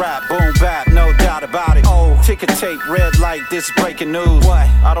 This is rap, boom bap, no doubt about it. Oh, ticker tape, red light, this is breaking news. What?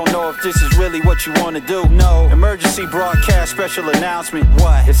 I don't know if this is really what you wanna do. No. Emergency broadcast, special announcement.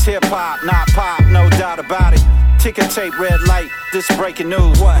 What? It's hip hop, not pop, no doubt about it. Ticker tape, red light, this is breaking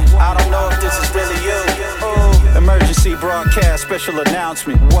news. What? I don't know if this is really you. Oh. Emergency broadcast, special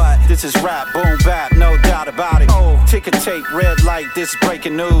announcement. What? This is rap, boom bap, no doubt about it. Oh. Ticker tape, red light, this is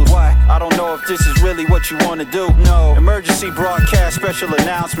breaking news. What? I don't know if this is really what you wanna do. No. Emergency broadcast, special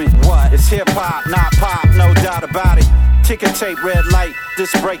announcement. What? It's hip hop, not pop, no doubt about it. Ticker tape, red light,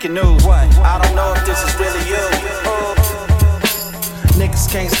 this is breaking news. What? I don't know if this is really you. Oh.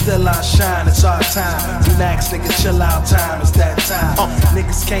 Niggas can't still outshine, it's our time. Relax, nigga, chill out time, it's that time.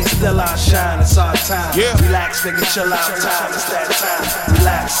 Niggas can't still outshine, it's our time. Relax, nigga, chill out time, it's that time.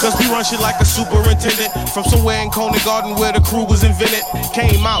 Relax. Cause we run shit like a superintendent from somewhere in Coney Garden where the crew was invented.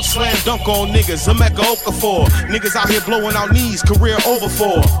 Came out, slam dunk on niggas, a Mecca Okafor. Niggas out here blowing out knees, career over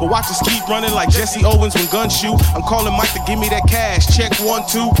for. But watch us keep running like Jesse Owens when guns shoot. I'm calling Mike to give me that cash, check 1,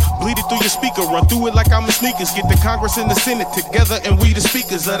 2. Bleed it through your speaker, run through it like I'm in sneakers. Get the Congress and the Senate together and we the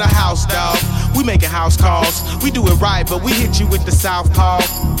speakers of the house, dog. We making house calls. We do it right, but we hit you with the southpaw.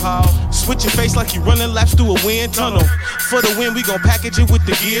 Switch your face like you running laps through a wind tunnel. For the win, we gon' package it with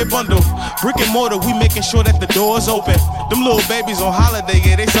the gear bundle. Brick and mortar, we making sure that the door's open. Them little babies on holiday,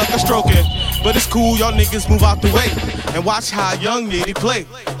 yeah, they sucker stroking. But it's cool, y'all niggas move out the way and watch how young nitty play.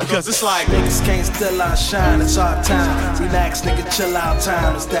 Because it's like niggas can't still outshine, it's our time. Relax, nigga, chill out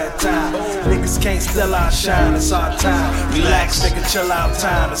time, it's that time. Niggas can't still outshine, it's our time. Relax, nigga, chill out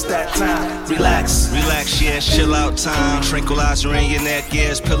time, it's that time. Relax. Relax, yeah, chill out time. Tranquilizer in your neck,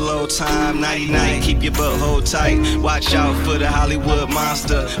 yeah, it's pillow time. time, nighty night, keep your butthole tight. Watch out for the Hollywood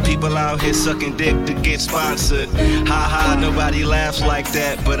monster. People out here sucking dick to get sponsored. Ha ha, nobody laughs like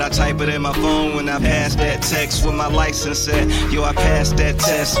that, but I type it in my phone when I pass that text with my license set. Yo, I passed that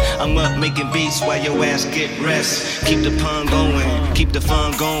test. I'm up making beats while your ass get rest. Keep the pun going, keep the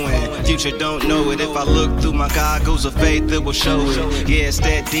fun going. Future don't know it. If I look through my goggles of faith, it will show it. Yeah, it's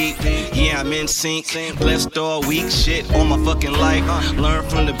that deep. Yeah, I'm in sync. Blessed all week, shit all my fucking life. Learn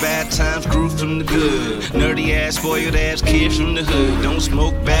from the bad times, grew from the good. Nerdy ass, spoiled ass kids from the hood. Don't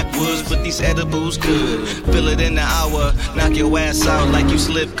smoke backwoods, but these edibles good. Feel it in the hour, knock your ass out like you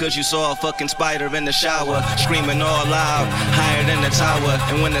slipped cause you saw a fucking spider in the shower. Screaming all loud, higher than the tower.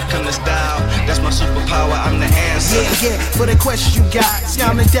 And when it comes to style, that's my superpower, I'm the answer. Yeah, for the questions you got. See,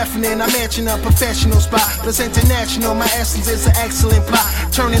 I'm indefinite, I'm matching a professional spot. Plus international, my essence is an excellent plot.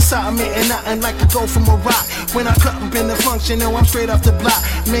 Turning something into nothing like a go from a rock. When I cut up in the function, no, I'm straight off the block.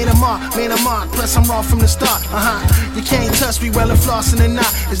 Made a mark, plus I'm raw from the start. You can't touch me, well, I'm flossing or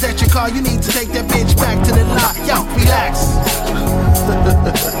not. Is that your car? You need to take that bitch back to the lot. Yo, relax.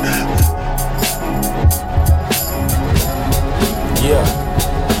 Yeah.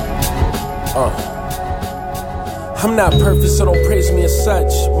 I'm not perfect, so don't praise me as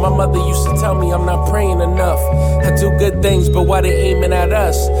such. My mother used to tell me I'm not praying enough. I do good things, but why they aiming at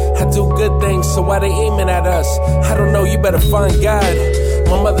us? I do good things, so why they aiming at us? I don't know, you better find God.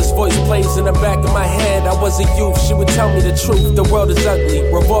 My mother's voice plays in the back of my head. I was a youth, she would tell me the truth. The world is ugly,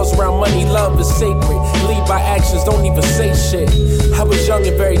 revolves around money, love is sacred. Lead by actions, don't even say shit. I was young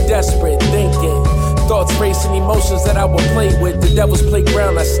and very desperate, thinking thoughts, racing, emotions that I would play with. The devil's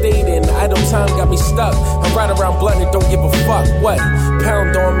playground I stayed in. Idle time got me stuck. I'm riding around blunt and don't give a fuck. What?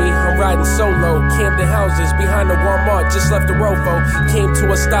 Pound on me, I'm riding solo. Camden houses behind the Walmart, just left the Rofo. Came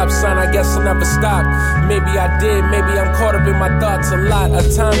to a stop sign, I guess I never stopped. Maybe I did, maybe I'm caught up in my thoughts a lot.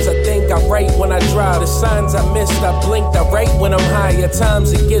 At times I think I write when I drive. The signs I missed, I blinked, I write when I'm high. At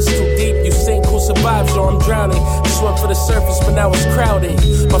times it gets too deep, you sink, who survives, yo, I'm drowning. I swim for the surface, but now it's crowded.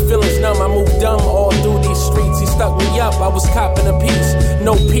 My feelings numb, I move dumb all through these streets. He stuck me up, I was copping a piece.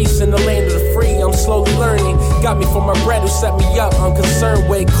 No peace in the land of the free, I'm slowly learning. Got me for my bread who set me up, I'm concerned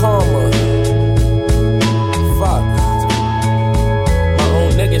with karma. Fuck. My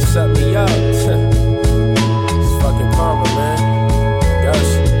own niggas set me up. It's fucking karma, man.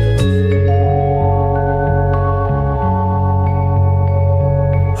 Gosh.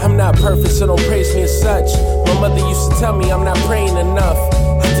 I'm not perfect, so don't praise me as such. My mother used to tell me I'm not praying enough.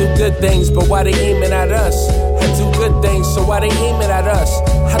 I do good things, but why they aiming at us? I do good things, so why they aiming at us?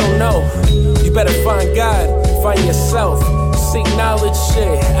 I don't know. You better find God, find yourself. Seek knowledge,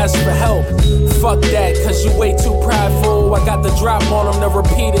 shit, ask for help. Fuck that, cause you way too prideful. I got the drop on them, the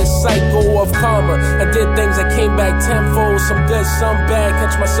repeated cycle of karma. I did things that came back tenfold. Some good, some bad,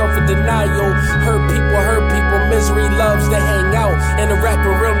 catch myself in denial. Hurt people, misery loves to hang out. And the rap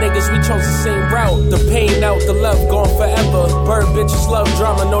with real niggas, we chose the same route. The pain out, the love gone forever. Bird bitches love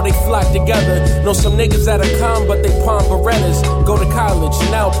drama, know they flock together. Know some niggas that are calm, but they palm Berettas. Go to college,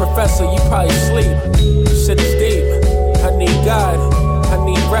 now professor, you probably sleep. Shit is deep. I need God, I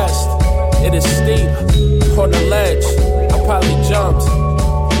need rest. It is steep, on the ledge. I probably jumped.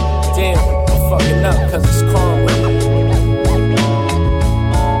 Damn, I'm fucking up cause it's karma.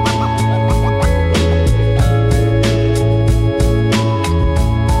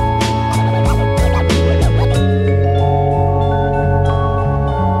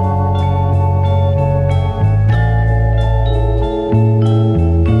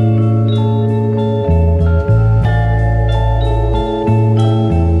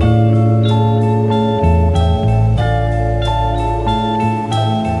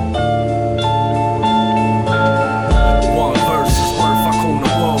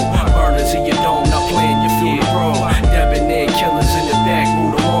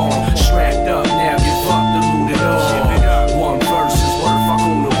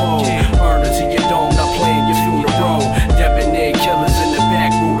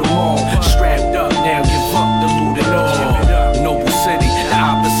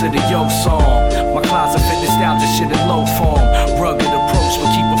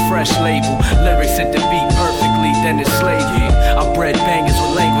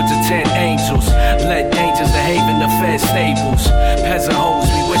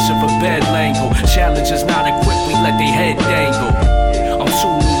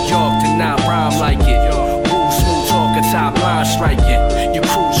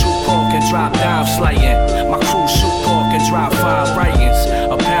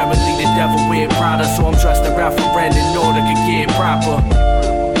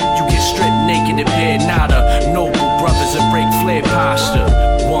 Noble brothers and break flare posture.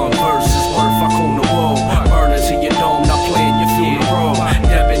 One verse.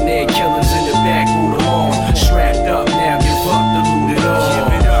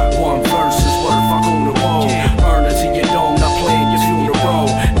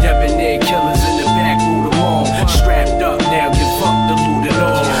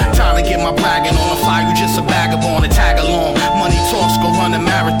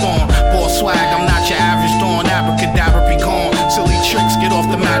 thorn. Ball swag, I'm not your average thorn. Abracadabra be gone. Silly tricks, get off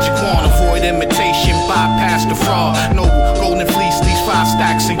the magic wand. Avoid imitation, bypass the fraud. Noble, golden fleece, these 5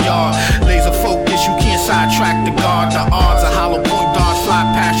 stacks a yard. Laser focus, you can't sidetrack the guard. The odds are hollow point darts, fly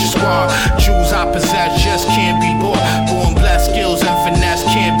past your squad. Jewels I possess just can't be bought. Born blessed, skills and finesse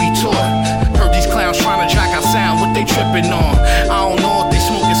can't be taught. Heard these clowns trying to track our sound, what they tripping on? I don't know if they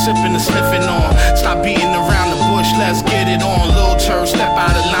smoking, sipping, or sniffing on. Stop beating around the bush, let's get it on. Little turd, step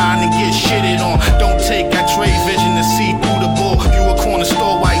out of line and get shitted on. Don't take X-ray vision to see through the bull. You a corner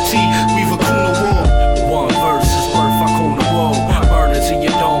store white tee, we've a kuna wool. One verse is worth I kuna wool. Burners in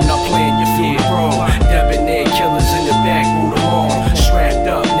your dome, not playing your funeral. Debonair killers in the back, move them on. Strapped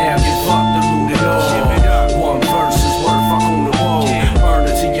up, now give up the loot it all. One verse is worth I kuna wool.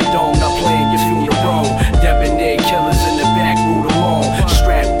 Burners in your dome, not playing your funeral. Debonair killers in the back, move them on.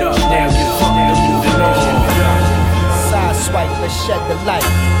 Strapped up, now give up the loot it all. Side swipe, let's shed the light.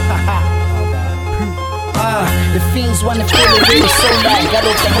 The fiends wanna feel it, really so like got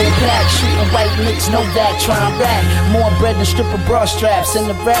off the whole pack, shooting white nicks, no back, trying rap. More bread than stripper bra straps, and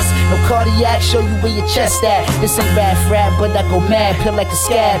the rest, no cardiac, show you where your chest at. This ain't rap, but I go mad, peel like a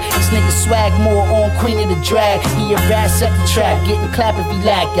scab. These niggas swag more on Queen of the Drag. He a rat, set the trap, getting clap if he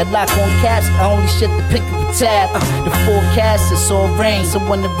lack. Y'all lock on caps, I only shit the pick of the tab. The forecast is all rain, so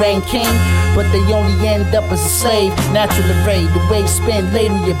when the rain came, but they only end up as a slave. Natural array, the way spin,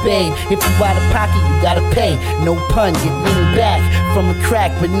 ladle your babe. If you out of pocket, you gotta pay. No pun, get lean back from a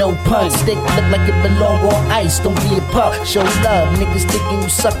crack with no pun. Stick look like it belong on ice, don't be a pup. Show love, niggas thinking you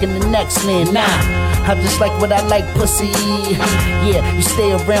sucking the next man. Nah, I just like what I like, pussy. Yeah, you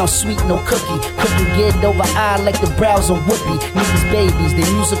stay around sweet, no cookie. Cooking get over eye like the brows on Whoopi. Niggas babies,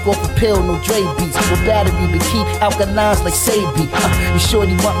 they music off a pill, no Dre beats. No battery, but keep alkalines like Sabi. You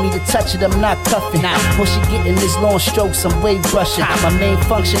shorty want me to touch it, I'm not cuffing. When she getting this long strokes, I'm wave brushing. My main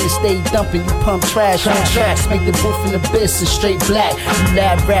function is stay dumping, you pump trash on tracks. Make the booth in the abyss and straight black. You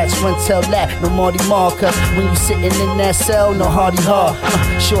lab rats, run tell that, no Marty Marker. When you sitting in that cell, no Hardy Hard.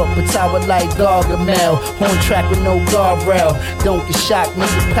 Short but tower like Gargamel. Horn track with no guardrail. Don't get shocked, make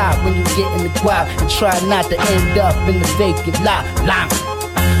it pop when you get in the guap. And try not to end up in the vacant lot.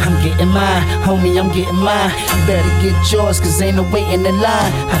 I'm getting mine, homie, I'm getting mine. You better get yours, cause ain't no waiting in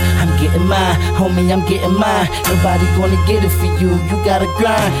line. I'm getting mine, homie, I'm getting mine. Nobody gonna get it for you, you gotta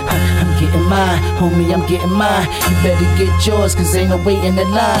grind. I'm getting mine, homie, I'm getting mine. You better get yours, cause ain't no waiting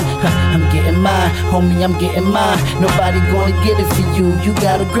in line. I'm getting mine, homie, I'm getting mine. Nobody gonna get it for you, you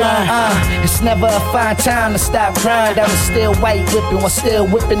gotta grind. It's never a fine time to stop grind. I was still white whipping while still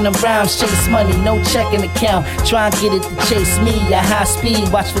whipping them rhymes. Chase money, no checking account. Try and get it to chase me at high speed.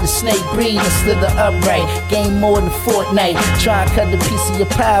 Watch for the snake breed and slither upright. Game more than Fortnite. Try and cut a piece of your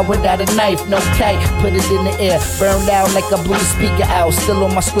pie without a knife, no kite. Put it in the air, burned out like I blew the speaker out. Still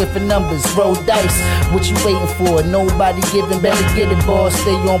on my square for numbers, roll dice. What you waiting for? Nobody giving, better get it, boss.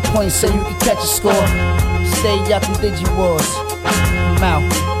 Stay on point so you can catch a score. Stay out them digi wars. I'm out.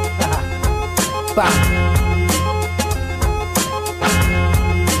 Bye.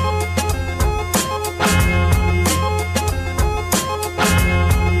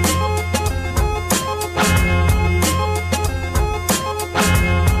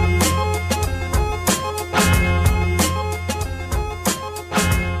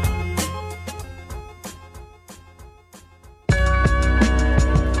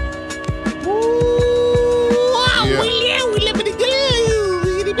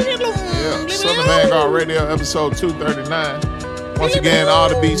 Radio episode 239. Once again, all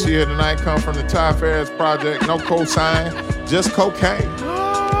the beats here tonight come from the Ty Ferris Project. No cosign, just cocaine.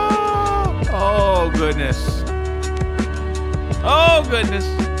 Oh, goodness. Oh, goodness.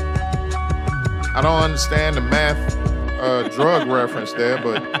 I don't understand the math drug reference there,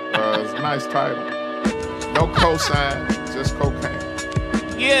 but it's a nice title. No cosign, just cocaine.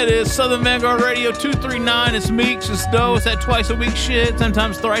 Yeah, it is. Southern Vanguard Radio 239. It's Meeks. It's Doe. It's that twice a week shit,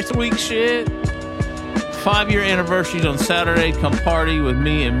 sometimes thrice a week shit. 5-year anniversaries on Saturday. Come party with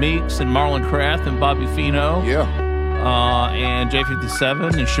me and Meeks and Marlon Kraft and Bobby Fino. Yeah. And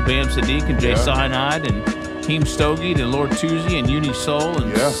J57 and Shabam Sadiq and Jay Cyanide and Heem Stogie and Lord Tuesday and Uni Soul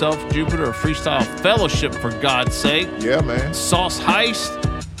and Self Jupiter Freestyle Fellowship, for God's sake. Yeah, man. Sauce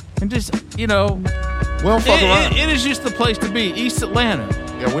Heist. And just, you know. We don't fuck around. It is just the place to be. East Atlanta.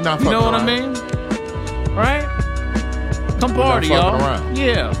 Yeah, we're not fucking around. You know what I mean? Right? Come party, y'all. Around.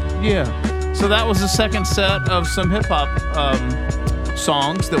 Yeah. So that was the second set of some hip-hop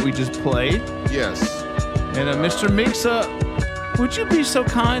songs that we just played. Yes. And Mr. Meeks, would you be so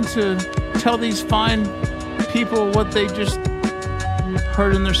kind to tell these fine people what they just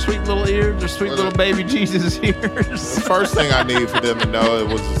heard in their sweet little ears, their sweet little baby Jesus ears. The first thing I need for them to know it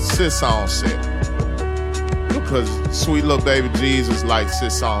was a sit-song set. Because sweet little baby Jesus likes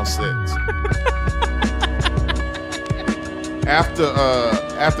sit-song sets.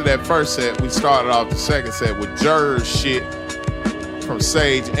 After that first set, we started off the second set with Jer's shit from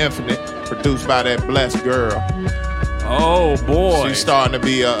Sage Infinite, produced by that blessed girl. Oh boy, she's starting to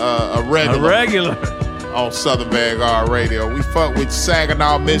be a regular. A regular on Southern Vanguard Radio. We fuck with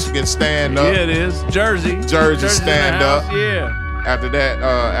Saginaw, Michigan stand up. Yeah, it is. Jersey stand up. Yeah. After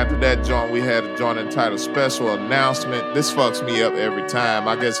that joint, we had a joint entitled Special Announcement. This fucks me up every time.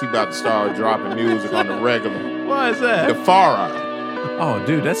 I guess he about to start dropping music on the regular. Why is that? The Far Eye. Oh,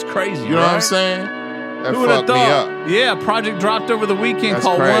 dude, that's crazy. You know what I'm saying? That fucked me up. Yeah, project dropped over the weekend That's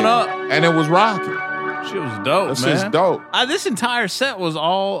called crazy. One Up. And it was rocking. Shit was dope, That man. shit's dope. This entire set was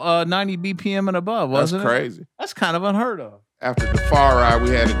all 90 BPM and above, wasn't it? That's crazy. That's kind of unheard of. After the Far Eye, we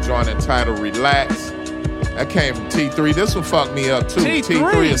had a joint entitled Relax. That came from T3. This one fucked me up too.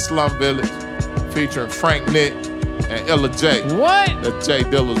 T3 and Slum Village, featuring Frank Nick and Illa J. What? That's Jay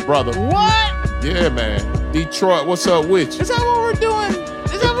Dilla's brother. What? Yeah, man. Detroit, what's up with you? Is that what we're doing?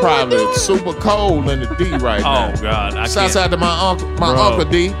 It's probably super cold in the D right now. Oh God! Shouts out to my uncle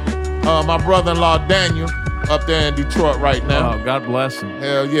D, my brother-in-law Daniel, up there in Detroit right now. Oh, God bless him.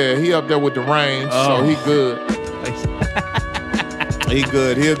 Hell yeah, he up there with the range, so he good. He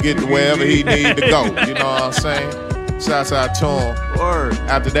good. He'll get to wherever he need to go. You know what I'm saying? Shouts out to him. Word.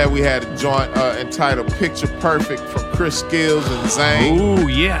 After that, we had a joint entitled Picture Perfect from Chris Skills and Zane. Ooh,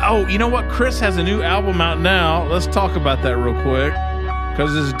 yeah. Oh, you know what? Chris has a new album out now. Let's talk about that real quick.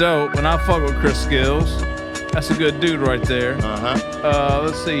 Because it's dope. And I fuck with Chris Skills. That's a good dude right there.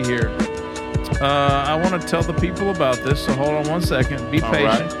 Let's see here. I want to tell the people about this, so hold on one second. Be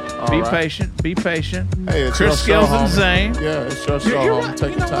patient. Be patient. Be patient. Hey, it's Chris your Skills show, and homie. Zane. Yeah, it's your show. You're homie. right.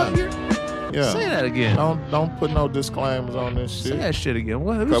 Take You your know what? time. Yeah. Say that again. Don't put no disclaimers on this shit. Say that shit again.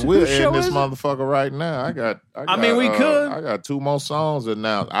 What? Because we'll end this motherfucker right now. I got. I mean, we could. I got 2 more songs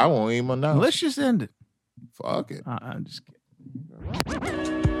announced. I won't even announce. Let's just end it. Fuck it. I'm just kidding.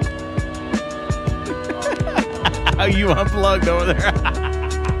 How you unplugged over there?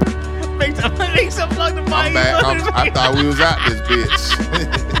 Make some plug the mic. I'm back. I thought we was out this bitch.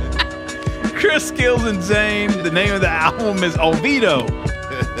 Chris Skills and Zane. The name of the album is Oviedo.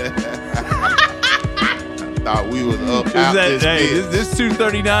 Thought we was up out this bitch. This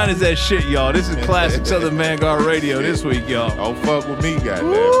 239 is that shit, y'all. This is classic Southern Vanguard Radio this week, y'all. Don't fuck with me,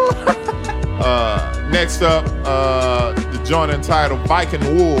 goddamn. Next up, the joint entitled Viking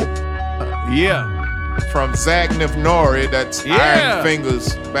Wool. Yeah. From Zagnif Nori. That's Iron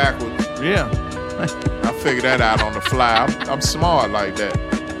Fingers backwards. Yeah. I figured that out on the fly. I'm smart like that.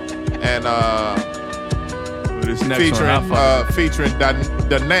 And this next featuring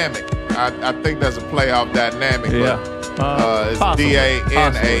Dynamic. I think that's a play off Dynamic. Yeah. But it's Danamic.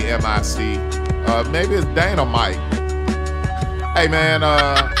 Maybe it's Dynamite. Hey man,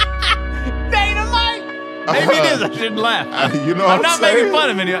 Dynamite. Maybe it is. I shouldn't laugh. You know I'm what not I'm saying? making fun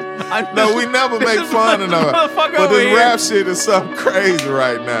of it. No, we never make fun of them. But this rap shit is something crazy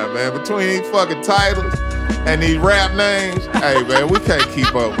right now, man. Between these fucking titles and these rap names, hey man, we can't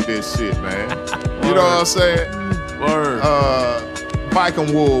keep up with this shit, man. You know what I'm saying? Word.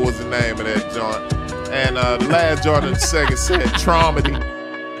 Viking Wool was the name of that joint. And the last joint in the second set, Traumedy,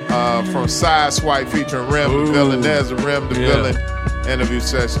 from Sideswipe featuring Rem the Villain. There's a Rem the Villain interview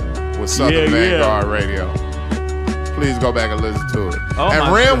session with Southern Vanguard Radio. Please go back and listen to it.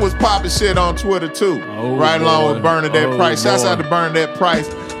 And Rem was popping shit on Twitter too, along with Bernadette Price. Shouts out to Bernadette Price.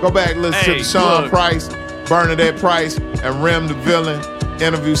 Go back and listen to the Sean Price, Bernadette Price, and Rem the Villain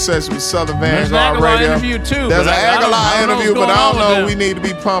interview session with Southern Vanguard Radio. Interview too, There's an Aguilar interview, but I don't know. Them. We need to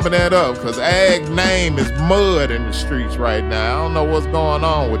be pumping that up because Ag's name is mud in the streets right now. I don't know what's going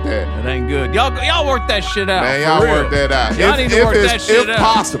on with that. It ain't good. Y'all work that shit out. Man, y'all work that out. Y'all need to work that shit if out.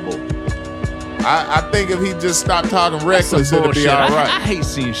 possible. I think if he just stopped talking reckless, it'll be all right. I hate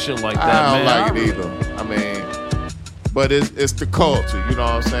seeing shit like that, I man. don't like it either. I mean, but it's the culture. You know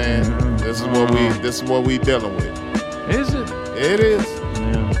what I'm saying? Mm-hmm. This is what we dealing with. Is it? It is.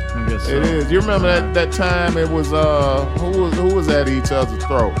 Yeah, I guess so. It is. You remember that time it was who was at each other's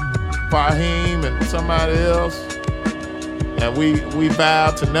throat? Fahim and somebody else. And we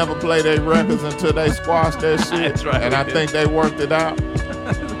vowed to never play their records until they squashed that shit. That's right. And I think they worked it out.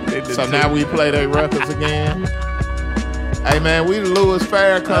 So now we play their records again. Hey man, we the Louis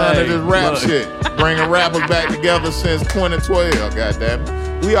Farrakhan of this rap shit. Bringing rappers back together since 2012,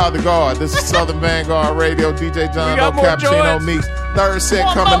 goddammit. We are the guard. This is Southern Vanguard Radio. DJ John O. Cappuccino Meeks. Third set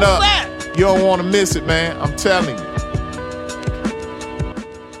coming up. You don't want to miss it, man. I'm telling you.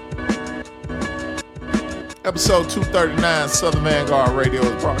 Episode 239, Southern Vanguard Radio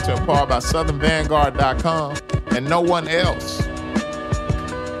is brought to you in part by SouthernVanguard.com and no one else.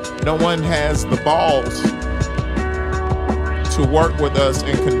 No one has the balls to work with us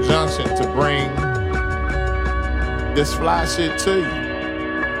in conjunction to bring this fly shit to you.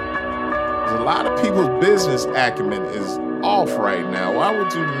 A lot of people's business acumen is off right now. Why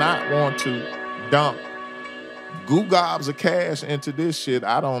would you not want to dump goo gobs of cash into this shit?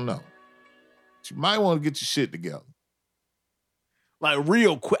 I don't know. But you might want to get your shit together. Like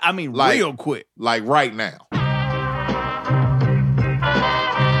real quick. I mean, real quick. Like right now.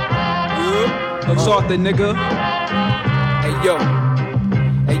 Assault the nigga. Hey yo.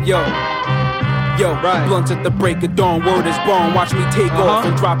 Hey yo. Yo, right. Blunts at the break of dawn, word is born. Watch me take off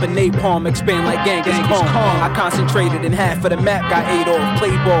and drop a napalm, expand like Genghis Khan. I concentrated and half of the map got ate off.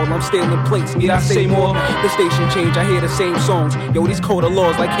 Play ball, I'm stealing plates, need I say more? The station change, I hear the same songs. Yo, these code of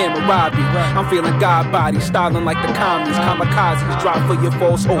laws like Hammurabi. I'm feeling God body, styling like the commies. Kamikazes, drop for your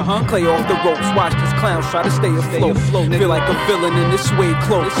false hope. Clay off the ropes, watch these clowns try to stay afloat. Feel like a villain in this suede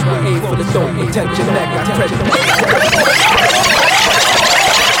cloak. Aim for the dope, protect your neck, I tread the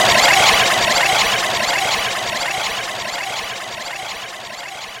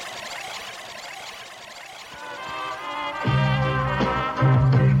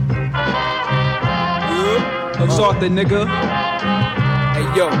Assault the nigga. Hey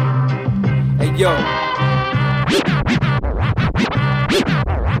yo. Hey yo.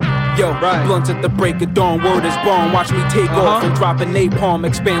 Yo, right. Blunts at the break of dawn, word is born. Watch me take off and drop a napalm,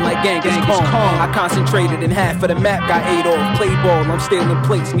 expand like Genghis Khan. I concentrated and half of the map got ate off. Play ball, I'm stealing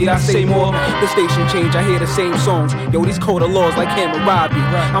plates, need I say more? The station change, I hear the same songs. Yo, these code of laws like Hammurabi.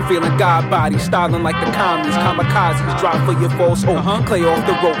 I'm feeling God body, styling like the commies. Kamikazes, drop for your false hope. Clay off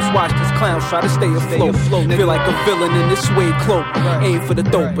the ropes, watch these clowns try to stay afloat. Feel like a villain in this suede cloak. Aim for the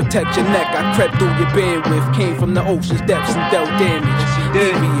dope, protect your neck. I crept through your bandwidth, came from the ocean's depths and dealt damage.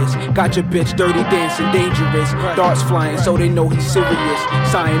 Devious, got your bitch dirty dancing, dangerous. Darts flying so they know he's serious.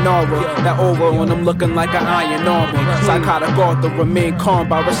 Sayonara, that aura on him looking like an iron armor. Psychotic author remain calm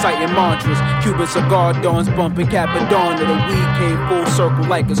by reciting mantras. Cuban cigar dawns bumping Capadonna. The weed came full circle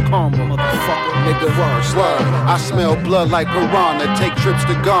like it's karma. Motherfucker, nigga. Word. I smell blood like piranha. Take trips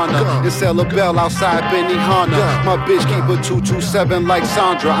to Ghana and sell a bell outside Benihana. My bitch keep a 227 like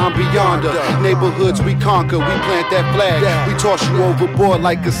Sandra. I'm beyond her. Neighborhoods we conquer. We plant that flag. We toss you overboard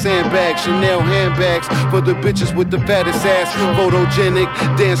like a sandbag. Chanel handbags for the bitches with the fattest ass. Photogenic,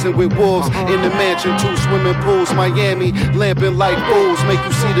 dancing with wolves in the mansion. 2 swimming pools, Miami, lamping like fools. Make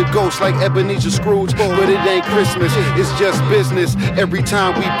you see the ghost like Ebenezer Scrooge. But it ain't Christmas, it's just business. Every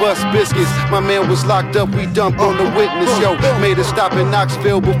time we bust biscuits, my man was locked up, we dumped on the witness. Yo, made a stop in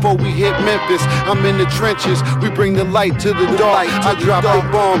Knoxville before we hit Memphis. I'm in the trenches, we bring the light to the dark. I drop a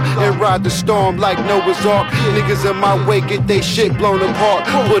bomb and ride the storm like Noah's Ark. Niggas in my way get they shit blown apart.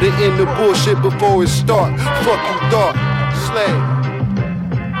 Put it in the bullshit before it start. Fuck you thought. Slay.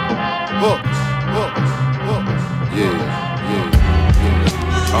 Hooks. Yeah.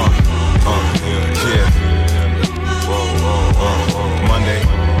 Monday.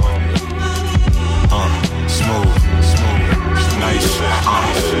 Smooth. Nice shit.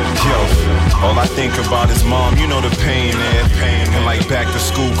 Yo, all I think about is mom, you know the pain there. And like back to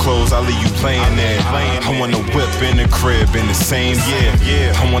school clothes, I leave you playing there. I want to whip in the crib in the same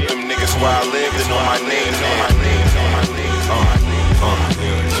year. I want them niggas where I live to know my name there. Monday.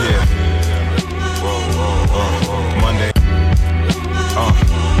 Monday.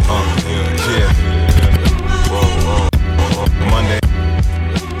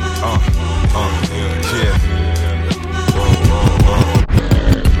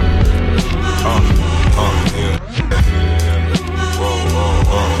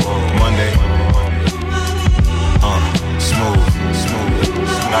 Monday. Smooth.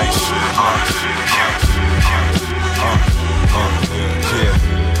 Nice shit.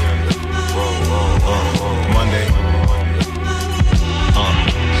 Monday.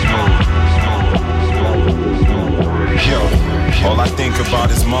 Yo, all I think about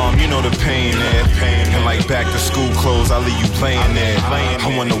is mom, you know the pain there. And like back to school clothes, I leave you playing there.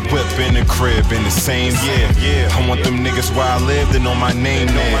 I want to whip in the crib in the same year. I want them niggas where I live to know my name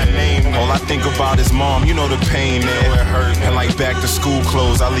there. All I think about is mom, you know the pain there. And like back to school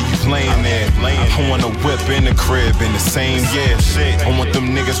clothes, I leave you playing there. I want to whip in the crib in the same year. I want them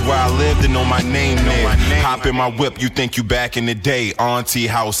niggas where I live to know my name there. Hop in my whip, you think you back in the day. Auntie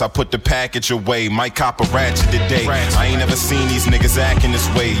house, I put the package away. Might cop a ratchet today. I ain't never seen these niggas acting this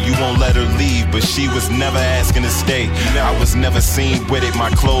way. You won't let her leave, but she was never asking to stay. I was never seen with it, my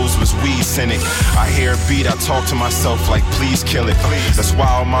clothes was weed scented. I hear a beat, I talk to myself like, please kill it. That's why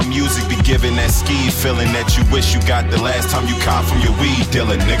all my music be giving that ski feeling that you wish you got the last time you caught from your weed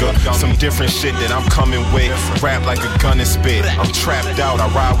dealer, nigga. Some different shit that I'm coming with. Rap like a gun and spit. I'm trapped out, I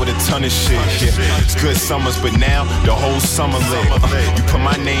ride with a ton of shit. Yeah. It's good summers, but now the whole summer lit. You put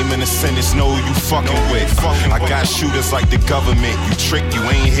my name in a sentence, know who you fucking with. I got shooters like the government. You trick, you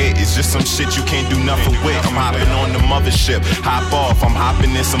ain't hit. It's just some shit you can't do nothing with. I'm hopping on the mothership. Hop off, I'm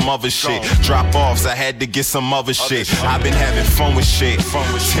hopping in some other shit. Drop offs, I had to get some other shit. I've been having fun with shit.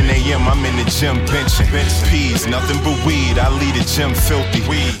 10 a.m. I'm in the gym benching. Peas, nothing but weed. I leave the gym filthy.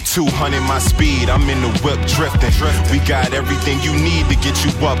 200 my speed, I'm in the whip drifting. We got everything you need to get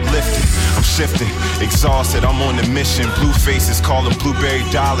you uplifted. I'm shifting, exhausted, I'm on the mission. Blue faces calling blueberry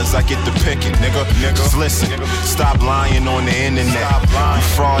dollars. I get the picking, nigga. Just listen, stop lying on the internet. You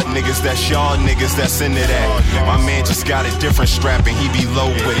fraud niggas, that's y'all niggas that's into that. My man just got a different strap and he be low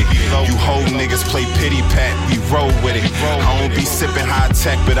with it. You hoe niggas play pity pat, we roll with it. I don't be sipping high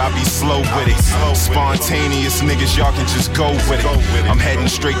tech, but I be slow with it. Spontaneous niggas, y'all can just go with it. I'm heading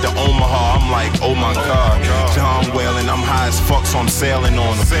straight to Omaha, I'm like, oh my god. John Whalen, I'm high as fuck, so I'm sailing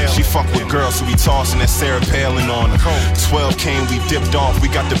on him. She fuck with girls, so we tossing that Sarah Palin on her. 12 came, we dipped off, we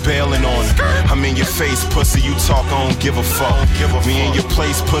got the bailing on her. I'm in your face, pussy, you talk, I don't give a fuck. We in your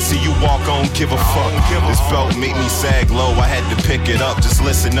place, pussy, you walk, I don't give a fuck. This belt make me sag low, I had to pick it up. Just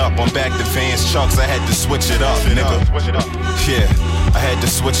listen up, I'm back to Vans Chucks, I had to switch it up, nigga. Yeah, I had to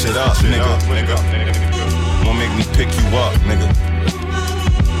switch it up, nigga. Won't make me pick you up, nigga.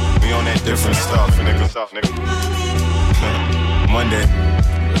 We on that different stuff, nigga. Monday.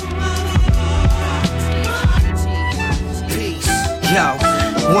 Yo,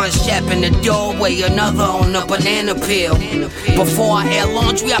 one step in the doorway, another on a banana peel. Before I air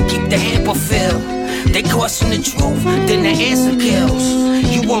laundry, I keep the hamper filled. They question the truth, then the answer kills.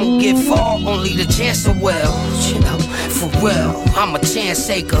 You won't get far, only the chance will. You know, for real, I'm a chance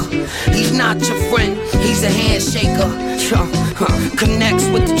taker. He's not your friend, he's a handshaker. Connects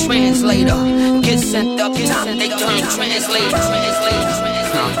with the translator. Gets sent up top, they turn translator.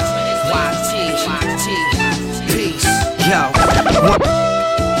 YT, peace. Yo,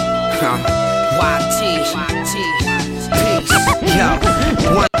 YT, peace. Yo,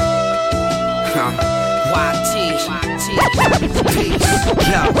 one. YT, peace.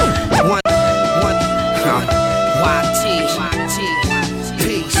 Yo, one, YT,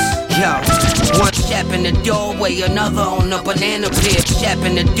 peace. Yo, one step in the doorway, another on a banana peel. Step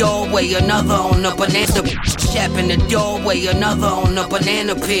in the doorway, another on a banana. Step in the doorway, another on a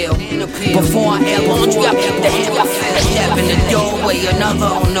banana peel. Before I air laundry, I keep the hammer filled. Step in the doorway, another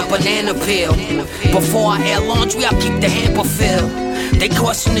on a banana peel. Before I air laundry, I keep the hamper filled. They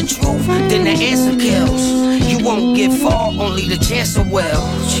question the truth, then the answer kills. You won't get far, only the chance will.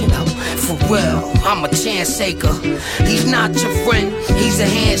 You know, for real, I'm a chance taker. He's not your friend, he's a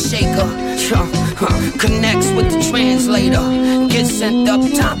handshaker. Connects with the translator. Gets sent up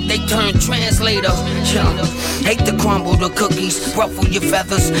top, they turn translator. Hate to crumble the cookies, ruffle your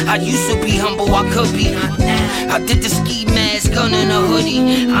feathers. I used to be humble, I could be. I did the ski mask, gun in a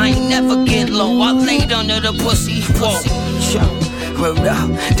hoodie. I ain't never get low, I laid under the pussy. Whoa.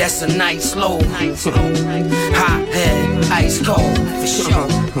 That's a nice low. Hot head, ice cold, for sure.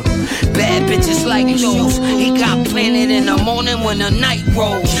 Bad bitches like those. He got planted in the morning when the night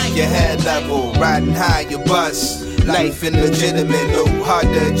rolls. Your head level, riding high, your bus. Life illegitimate, low, hard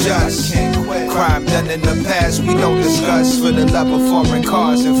to adjust. Crime done in the past, we don't discuss. For the love of foreign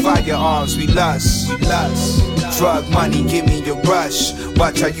cars and firearms, we lust. Drug money, give me your rush.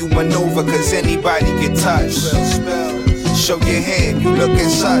 Watch how you maneuver, cause anybody get touched. Show your hand, you looking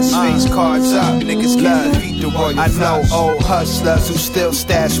sus. Face cards up, niggas can't defeat the royal I know old hustlers who still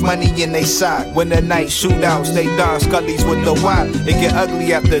stash money in they sock. When the night shootouts, they don scullies with the wop. It get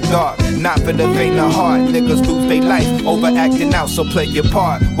ugly after dark, not for the faint of heart. Niggas lose their life, overacting out, so play your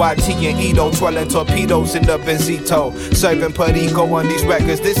part. YT and Edo twirling torpedoes in the Benzito. Serving Perico on these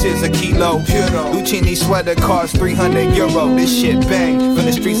records, this is a kilo. Lucchini sweater costs €300. This shit bang, from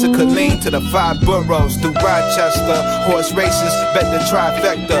the streets of Killeen to the 5 boroughs. Through Rochester, horse races, bet the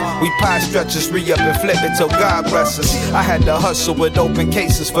trifecta. We pie stretchers, re-up and flip it till God bless us. I had to hustle with open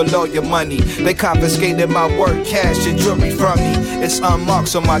cases for lawyer money. They confiscated my work, cash and jewelry from me. It's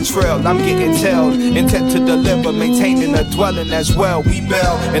unmarked on my trail, I'm getting tailed. Intent to deliver, maintaining a dwelling as well. We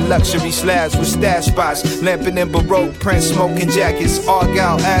bail in luxury slabs with stash spots. Lamping in Baroque prints, smoking jackets,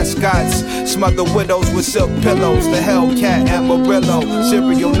 Argyle ascots. Smother widows with silk pillows. The Hellcat Amarillo.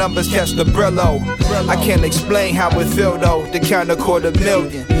 Serial numbers catch the Brillo. I can't explain how it feel though, to count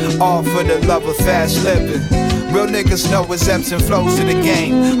 $250,000. All for the love of fast living. Real niggas know it's ebbs and flows to the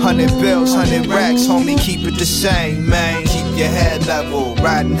game. 100 bills, 100 racks, homie, keep it the same, man. Keep your head level,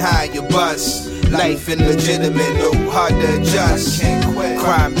 riding high, your bus. Life illegitimate, no hard to adjust.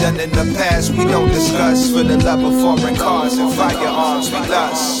 Crime done in the past, we don't discuss. For the love of foreign cars and firearms, we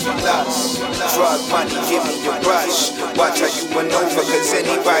lust. Drug money, give me your brush. Watch how you maneuver, cause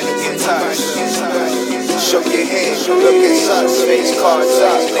anybody can touch. Show your hand, look at us, face cards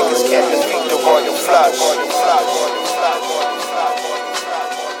up. Niggas can't defeat the royal flush.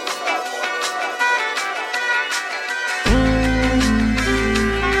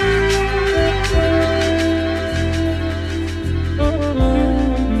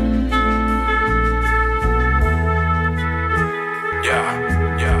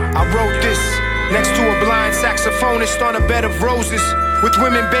 I wrote this next to a blind saxophonist on a bed of roses, with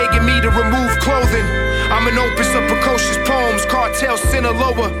women begging me to remove clothing. I'm an opus of precocious poems, cartel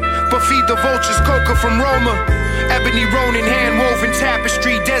Sinaloa, but feed the vultures coca from Roma. Ebony Ronin, hand-woven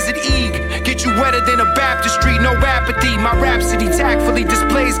tapestry, desert Eag, get you wetter than a baptistry. No apathy, my rhapsody tactfully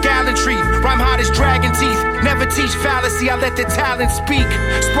displays gallantry. Rhyme hot as dragon teeth, never teach fallacy, I let the talent speak.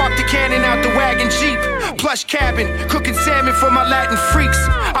 Spark the cannon out the wagon Jeep, plush cabin, cooking salmon for my Latin freaks.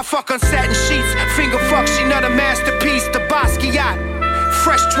 I fuck on satin sheets, finger fuck, she not a masterpiece. The Basquiat,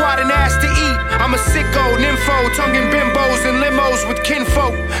 fresh twat and ass to eat. I'm a sicko, nympho, tonguing bimbos and limos with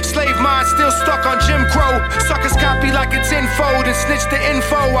kinfolk. Slave mind still stuck on Jim Crow. Suckers copy like a tenfold and snitch the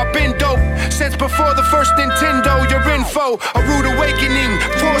info. I've been dope since before the first Nintendo. Your info, a rude awakening.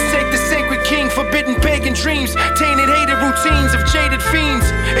 Forsake the sacred king, forbidden pagan dreams. Tainted hated routines of jaded fiends.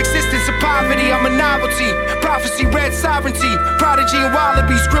 Existence of poverty, I'm a novelty. Prophecy, red sovereignty. Prodigy and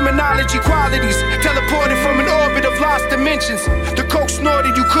wallabies, criminology qualities. Teleported from an orbit of lost dimensions. The coke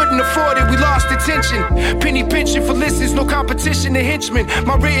snorted, you couldn't afford it, we lost attention. Penny pinching for listens, no competition to henchmen.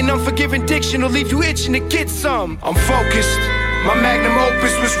 My written unforgiving diction will leave you itching to get some. I'm focused, my magnum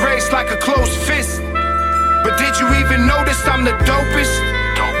opus was raised like a closed fist. But did you even notice I'm the dopest?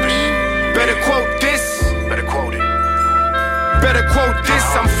 Better quote this. Better quote it. Better quote this,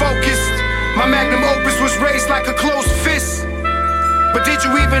 I'm focused. My magnum opus was raised like a closed fist. But did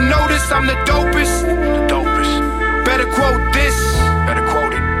you even notice I'm the dopest? Better quote this. Better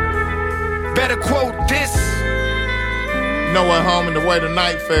quote it. Better quote this. You know what, homie? The way the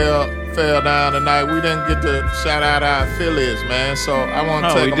night fell down tonight, we didn't get to shout out our affiliates, man. So I want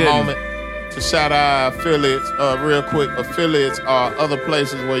to take a moment to shout out our affiliates real quick. Affiliates are other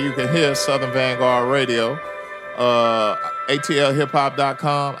places where you can hear Southern Vanguard Radio.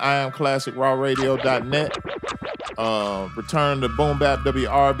 ATLHipHop.com, IamClassicRawRadio.net, Return to Boom Bap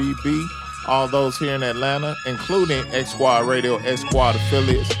WRBB, all those here in Atlanta, including X Squad Radio, X Squad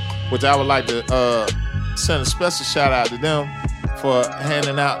affiliates, which I would like to send a special shout out to them for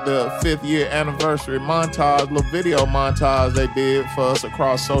handing out the 5th year anniversary montage, little video montage they did for us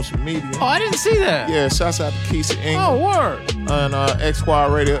across social media. Oh, I didn't see that. Yeah, shouts out to Keisha Ingram. Oh, word. And X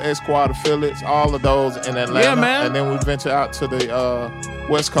Squad Radio, X Squad affiliates, all of those in Atlanta. Yeah, man. And then we venture out to the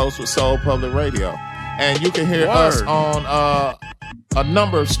West Coast with Soul Public Radio. And you can hear us on a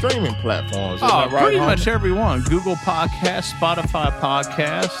number of streaming platforms. Isn't that right, pretty homie? much every one. Google Podcast, Spotify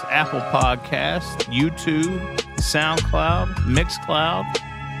Podcast, Apple Podcast, YouTube, SoundCloud, Mixcloud,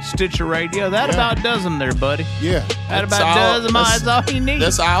 Stitcher Radio. That about does them there, buddy. Yeah. That about does them all. That's all you need.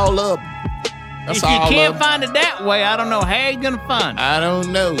 That's all up. If you can't find it that way, I don't know how you're going to find it. I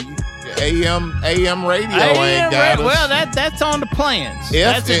don't know. AM radio ain't got us. Well, that's on the plans.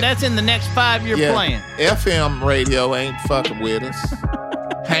 That's in the next 5-year plan. FM radio ain't fucking with us.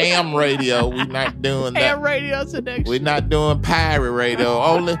 Ham radio, we not doing that. Ham radio's the next. We're not doing pirate radio.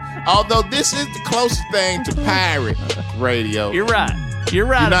 Although this is the closest thing to pirate radio. You're right. You're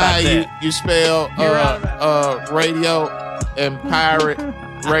right about that. You spell radio and pirate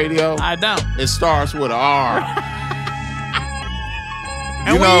radio. I don't. It starts with an R.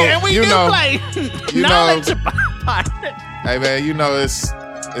 And we do play knowledge about pirates. Hey man, you know it's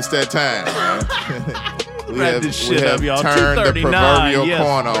that time, man. we have turned the proverbial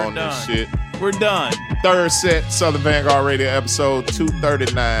corner on this shit. We're done. Third set, Southern Vanguard Radio, episode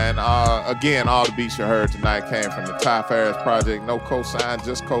 239. Again, all the beats you heard tonight came from the Ty Ferris Project. No cosign,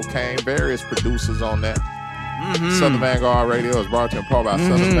 just cocaine. Various producers on that. Mm-hmm. Southern Vanguard Radio is brought to you in part by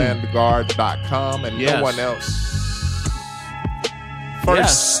SouthernVanguard.com and no one else.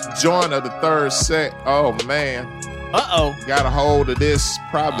 First joint of the third set. Oh, man. Got a hold of this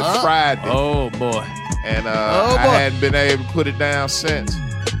probably Friday. Oh, boy. And I hadn't been able to put it down since.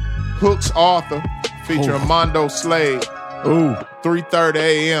 Hooks Author featuring Mondo Slade. 3:30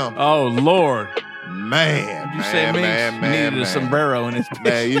 a.m. Oh, Lord. Man, Did you say Minx? You needed a sombrero in his bitch.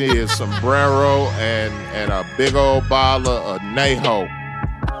 Man, you need a sombrero and a big old bottle of Neho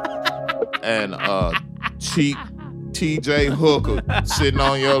and a cheap TJ Hooker sitting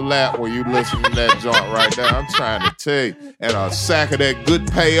on your lap while you listen to that joint right there. I'm trying to tell you. And a sack of that good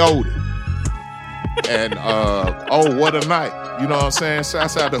peyote. And, oh, what a night. You know what I'm saying?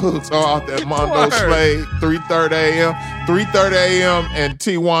 Shouts out the Hooks off that Mondo Slade, 3:30 a.m. 3:30 a.m. in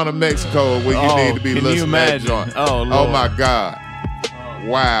Tijuana, Mexico, where you need to be listening to that joint. Oh, Lord. Oh, my God.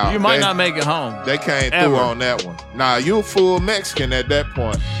 Wow. You might not make it home. They came through on that one. Nah, you a full Mexican at that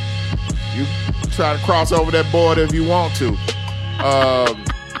point. You try to cross over that border if you want to.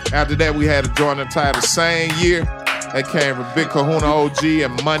 After that, we had a joint entitled Same Year. That came from Big Kahuna OG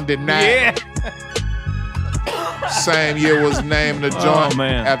and Monday Night. Yeah. Same Year was named the joint. Oh,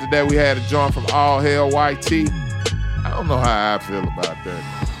 man. After that, we had a joint from All Hell YT. I don't know how I feel about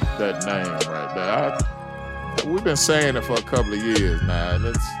that name right there. We've been saying it for a couple of years now, and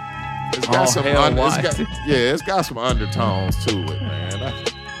it's got All some Hell it's got some undertones to it, man.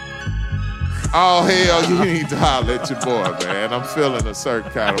 All hell, you need to holler at your boy, man. I'm feeling a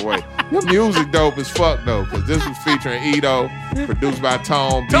certain kind of way. Your music dope as fuck, though, because this was featuring Ito, produced by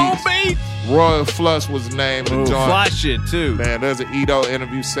Tone Beats. Tone Beats! Royal Flush was named the joint. Fly shit, too. Man, there's an Ito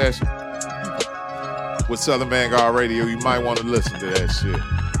interview session with Southern Vanguard Radio. You might want to listen to that shit.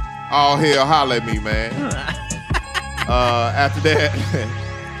 All hell, holler at me, man. After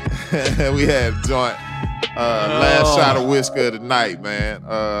that, we had a joint. Last shot of whiskey of the night, man.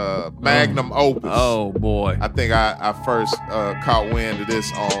 Magnum Opus. Oh boy! I think I first caught wind of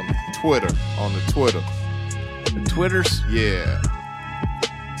this on Twitter. On the Twitter. The Twitters. Yeah.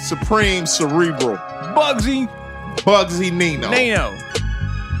 Supreme Cerebral. Bugsy Nino.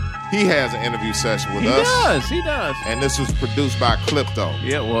 He has an interview session with us. He does. And this was produced by Clipto.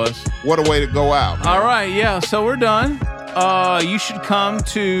 Yeah, it was. What a way to go out, man. All right, yeah. So we're done. You should come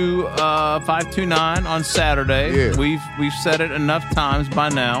to 529 on Saturday. Yeah. We've said it enough times by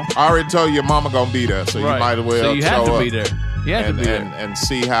now. I already told you your mama gonna be there, so Right. you might as well So you show have to up be there. You have to be there. and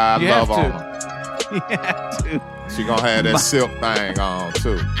see how I You love have on to. her. You have to. She gonna have that silk thing on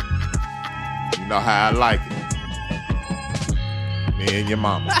too. You know how I like it. Me and your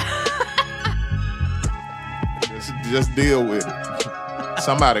mama. just deal with it.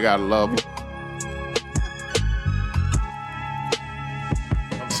 Somebody gotta love her.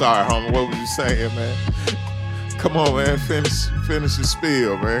 I'm sorry, homie. What was you saying, man? Come on, man. Finish your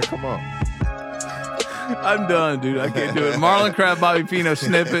spiel, man. Come on. I'm done, dude. I can't do it. Marlon Craft, Bobby Pino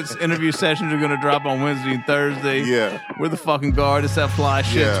snippets. Interview sessions are going to drop on Wednesday and Thursday. Yeah. We're the fucking guard. It's that fly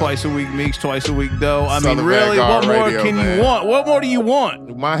shit. Yeah. Twice a week Meeks, twice a week Doe. I Southern mean, really, Vanguard what more Radio, can man. you want? What more do you want?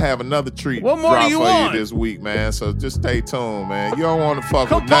 We might have another treat What more drop do you for want? you this week, man. So just stay tuned, man. You don't want to fuck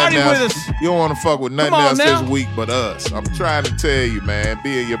Come with nothing party else. with us. You don't want to fuck with nothing Come on else now. this week but us. I'm trying to tell you, man.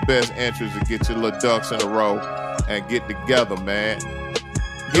 Be in your best interest to get your little ducks in a row and get together, man.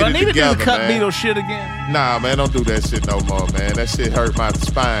 Do Get I it need to do together, the cut man. beetle shit again? Nah, man, don't do that shit no more, man. That shit hurt my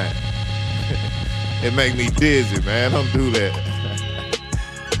spine. It make me dizzy, man. Don't do that.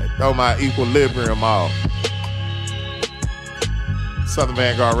 Throw my equilibrium off. Southern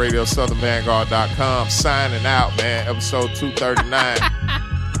Vanguard Radio, southernvanguard.com. Signing out, man. Episode 239.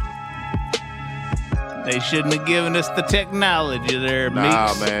 They shouldn't have given us the technology there, Nah,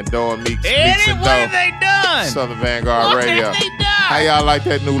 Meeks. man. Doe and Meeks. Eddie, Meeks and what have Doe. they done? Southern Vanguard What Radio. have they done? How y'all like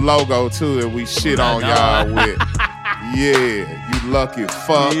that new logo, too, that we shit on y'all with? Yeah, you lucky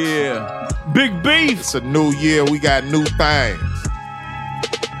fuck. Yeah. Big beef. It's a new year. We got new things.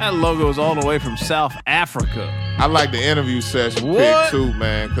 That logo is all the way from South Africa. I like the interview session What? pick, too,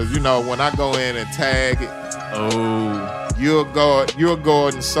 man, because, you know, when I go in and tag it, you're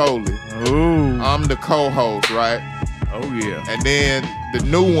Gordon Soley. I'm the co-host, right? Oh, yeah. And then the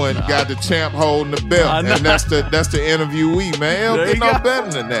new one got the champ holding the belt, Nah, and that's the interviewee, man. It There don't get you no go. better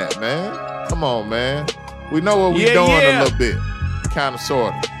than that, man. Come on, man. We know what we Yeah, doing yeah. a little bit, kind of,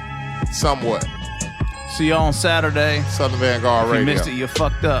 sort of, somewhat. See y'all on Saturday. Southern Vanguard If you Radio. missed it, you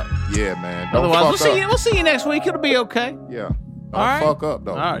fucked up. Yeah, man. Don't Otherwise, fuck up. we'll see you next week. It'll be okay. Yeah. Don't All right. fuck up,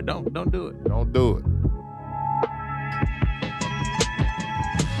 though. All right, don't do it. Don't do it.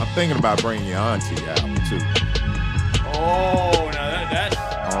 I'm thinking about bringing your auntie out too. Oh, now that's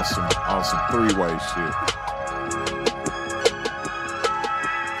On some three-way shit.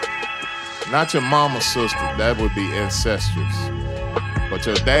 Not your mama's sister, that would be incestuous. But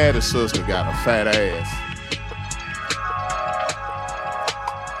your dad's sister got a fat ass.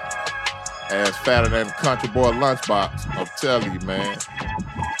 Ass fatter than a country boy lunchbox. I'm telling you, man.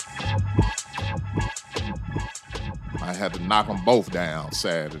 I had to knock them both down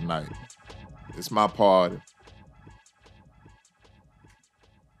Saturday night. It's my party.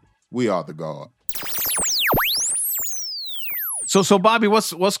 We are the God. So Bobby,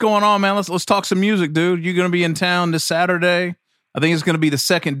 what's going on, man? Let's talk some music, dude. You're gonna be in town this Saturday. I think it's gonna be the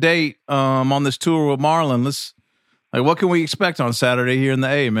second date on this tour with Marlon. What can we expect on Saturday here in the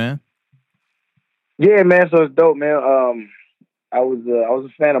A, man? Yeah, man. So it's dope, man. I was a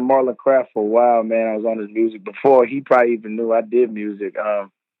fan of Marlon Craft for a while, man. I was on his music before he probably even knew I did music.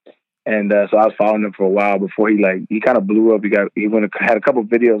 So I was following him for a while before he kind of blew up. He had a couple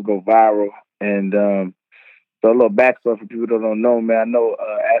videos go viral, and so a little backstory for people that don't know, man. I know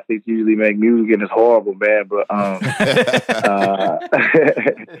athletes usually make music and it's horrible, man. But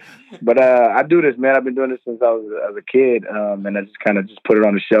I do this, man. I've been doing this since I was a kid, and I just kind of put it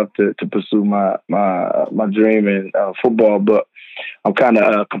on the shelf to pursue my dream in football. But I'm kind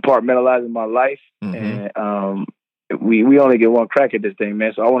of compartmentalizing my life, and we only get one crack at this thing,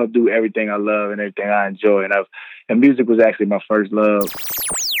 man. So I want to do everything I love and everything I enjoy, and music was actually my first love.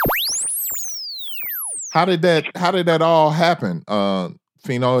 How did that all happen?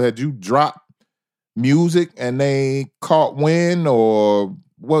 Pheno, had you dropped music and they caught wind, or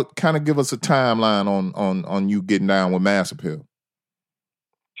what? Kind of give us a timeline on you getting down with Mass Appeal.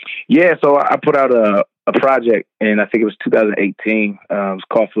 Yeah, so I put out a project, and I think it was 2018. It was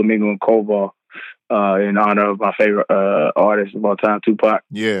called Flamingo and Koval, in honor of my favorite artist of all time, Tupac.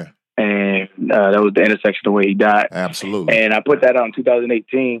 Yeah. And that was the intersection of where he died. Absolutely. And I put that out in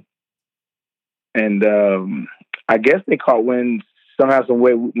 2018. And I guess they caught wind somehow, some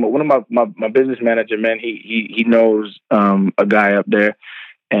way. One of my business manager, man, he knows a guy up there,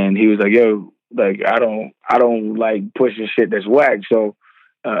 and he was like, "Yo, I don't like pushing shit that's whack. So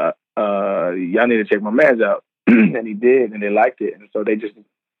y'all need to check my man's out." And he did, and they liked it, and so they just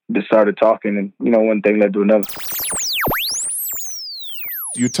started talking, and one thing led to another.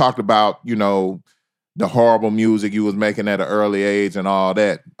 You talked about the horrible music you was making at an early age and all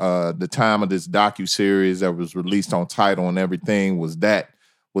that. The time of this docuseries that was released on Tidal and everything, was that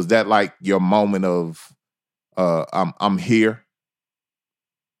like your moment of I'm here?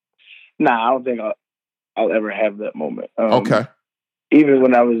 Nah, I don't think I'll ever have that moment. Okay. Even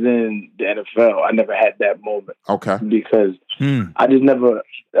when I was in the NFL, I never had that moment. Okay. Because I just never.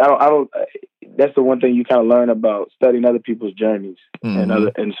 I don't. That's the one thing you kind of learn about studying other people's journeys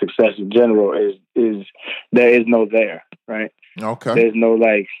and success in general is there is no there, right? Okay. There's no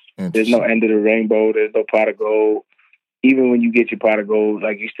there's no end of the rainbow. There's no pot of gold. Even when you get your pot of gold,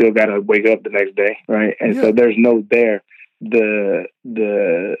 you still got to wake up the next day, right? And so there's no there. The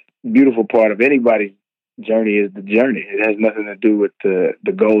beautiful part of anybody's journey is the journey. It has nothing to do with the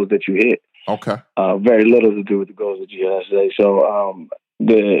goals that you hit. Okay. Very little to do with the goals that you hit, I say. So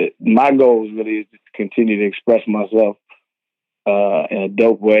my goal really is to continue to express myself in a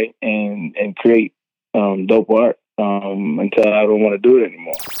dope way and create dope art until I don't want to do it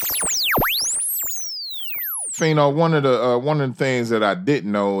anymore. Pheno, one of the things that I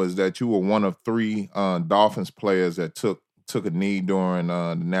didn't know is that you were one of 3 Dolphins players that took a knee during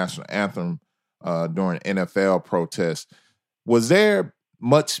the national anthem during NFL protests. Was there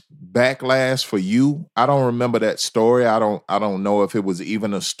much backlash for you? I don't remember that story. I don't know if it was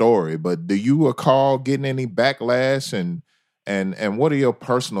even a story, but do you recall getting any backlash? And what are your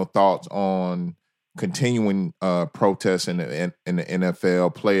personal thoughts on continuing protests in the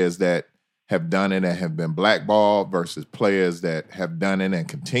NFL, players that have done it and have been blackballed versus players that have done it and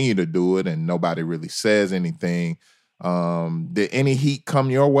continue to do it and nobody really says anything? Did any heat come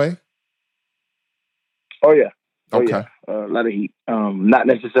your way? Oh yeah. Okay. Yeah. A lot of heat. Not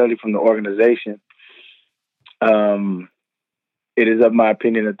necessarily from the organization. It is of my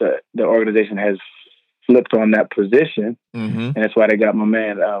opinion that the organization has flipped on that position, and that's why they got my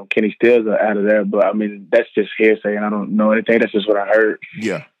man Kenny Stills out of there. But I mean, that's just hearsay, and I don't know anything. That's just what I heard.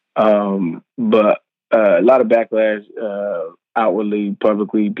 Yeah. But a lot of backlash outwardly,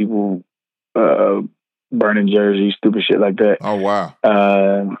 publicly, people burning jerseys, stupid shit like that. Oh wow.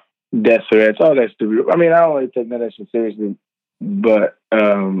 Death threats, all that stupid. I mean, I don't really take none of that shit seriously, but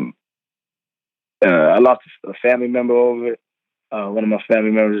I lost a family member over it. One of my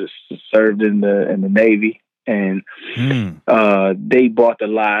family members served in the Navy, and they bought the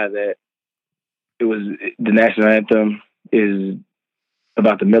lie that it was the national anthem is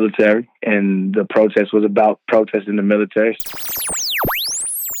about the military, and the protest was about protesting the military.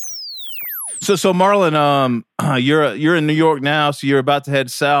 So Marlon, you're in New York now, so you're about to head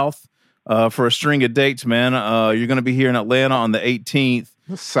south for a string of dates, man. You're going to be here in Atlanta on the 18th.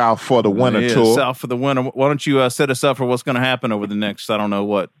 South for the winter tour. South for the winter. Why don't you set us up for what's going to happen over the next,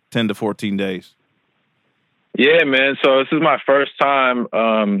 10 to 14 days? Yeah, man. So this is my first time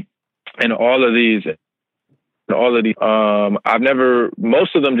and all of these, I've never,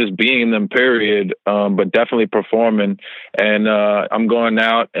 most of them just being in them, period, but definitely performing. And I'm going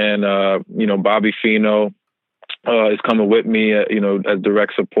out, and Bobby Fino is coming with me, as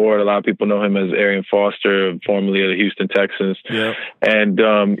direct support. A lot of people know him as Arian Foster, formerly of the Houston Texans. Yeah. And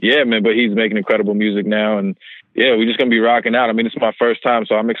man, but he's making incredible music now, and yeah, we're just gonna be rocking out. I mean, it's my first time,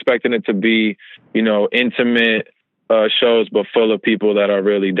 so I'm expecting it to be, intimate shows, but full of people that are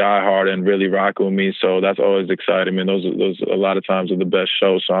really diehard and really rocking with me. So that's always exciting, man. Those a lot of times are the best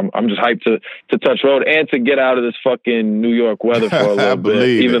shows. So I'm just hyped to touch road and to get out of this fucking New York weather for a little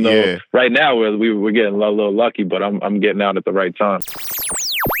bit. Even though right now we're getting a little lucky, but I'm getting out at the right time.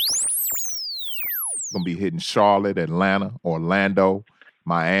 Gonna be hitting Charlotte, Atlanta, Orlando,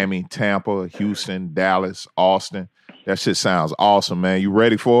 Miami, Tampa, Houston, Dallas, Austin. That shit sounds awesome, man. You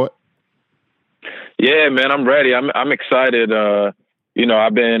ready for it? Yeah, man, I'm ready. I'm excited. I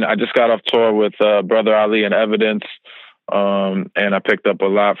just got off tour with Brother Ali and Evidence, and I picked up a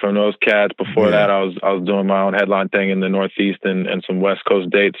lot from those cats. Before that, I was doing my own headline thing in the Northeast and some West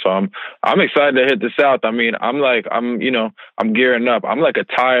Coast dates. So I'm excited to hit the South. I mean, I'm gearing up. I'm like a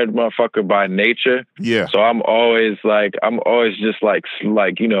tired motherfucker by nature. Yeah. So I'm always just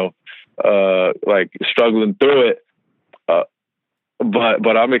struggling through it.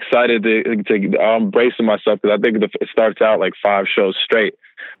 But I'm excited to I'm bracing myself, because I think it starts out like 5 shows straight.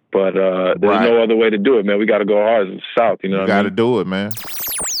 But there's no other way to do it, man. We got to go hard as the South. You got to do it, man.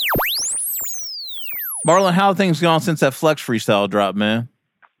 Marlon, how have things gone since that Flex freestyle drop, man?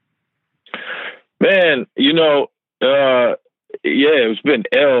 Man, it's been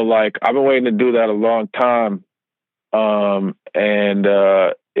ill. Like, I've been waiting to do that a long time.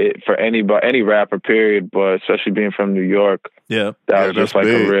 For any rapper, period, but especially being from New York, that was just like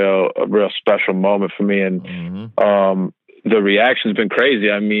big. a real special moment for me. And the reaction's been crazy.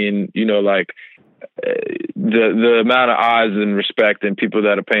 I mean, the amount of eyes and respect and people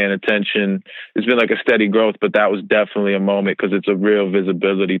that are paying attention, it's been like a steady growth, but that was definitely a moment, because it's a real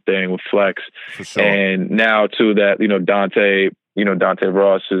visibility thing with Flex. For sure. And now too that, Dante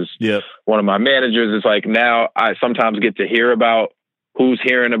Ross is one of my managers. It's like, now I sometimes get to hear about who's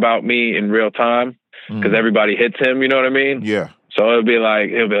hearing about me in real time, because everybody hits him, you know what I mean? Yeah. So he'll be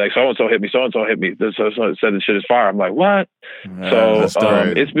like, so-and-so hit me, so-and-so hit me. So-and-so said the shit is fire. I'm like, what?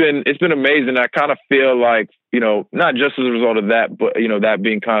 It's been amazing. I kind of feel like, not just as a result of that, but, that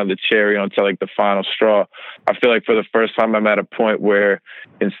being kind of the cherry onto like the final straw. I feel like for the first time I'm at a point where,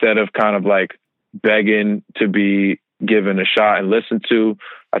 instead of kind of like begging to be given a shot and listened to,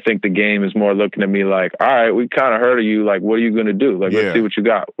 I think the game is more looking at me like, all right, we kind of heard of you. Like, what are you going to do? Like, let's see what you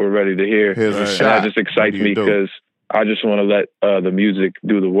got. We're ready to hear. Here's a shot. That just excites me, because I just want to let the music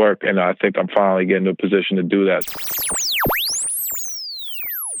do the work. And I think I'm finally getting to a position to do that.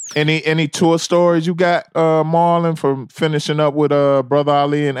 Any tour stories you got, Marlon, from finishing up with Brother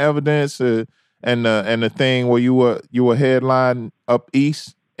Ali and Evidence, and the thing where you were headlining up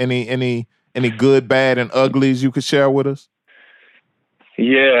east? Any good, bad, and uglies you could share with us?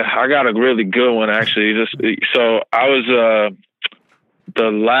 Yeah, I got a really good one, actually. So I was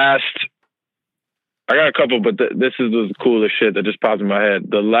I got a couple, but this is the coolest shit that just popped in my head.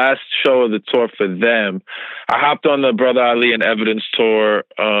 The last show of the tour for them, I hopped on the Brother Ali and Evidence tour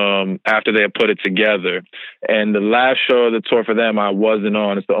after they had put it together. And the last show of the tour for them, I wasn't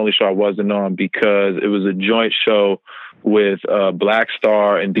on. It's the only show I wasn't on, because it was a joint show with Black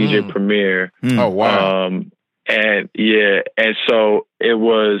Star and DJ Premier. Oh, wow. And so it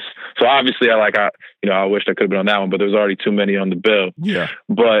was, so obviously I wished I could have been on that one, but there was already too many on the bill. Yeah.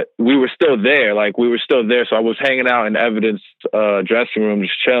 But we were still there. So I was hanging out in Evidence dressing room,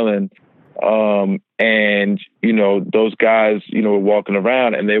 just chilling. And those guys, were walking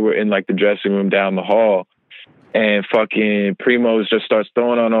around, and they were in like the dressing room down the hall, and fucking Primo's just starts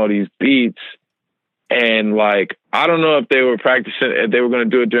throwing on all these beats. And like, I don't know if they were practicing, if they were going to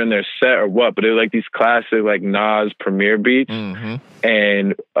do it during their set or what, but they were like these classic like Nas Premier beats.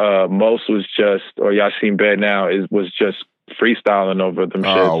 And Most was just, or Yasin Bed now was just freestyling over them shit.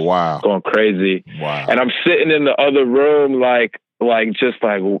 Oh, wow. Going crazy. Wow. And I'm sitting in the other room like just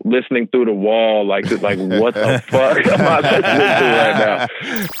like listening through the wall, like what the fuck am I listening to right now?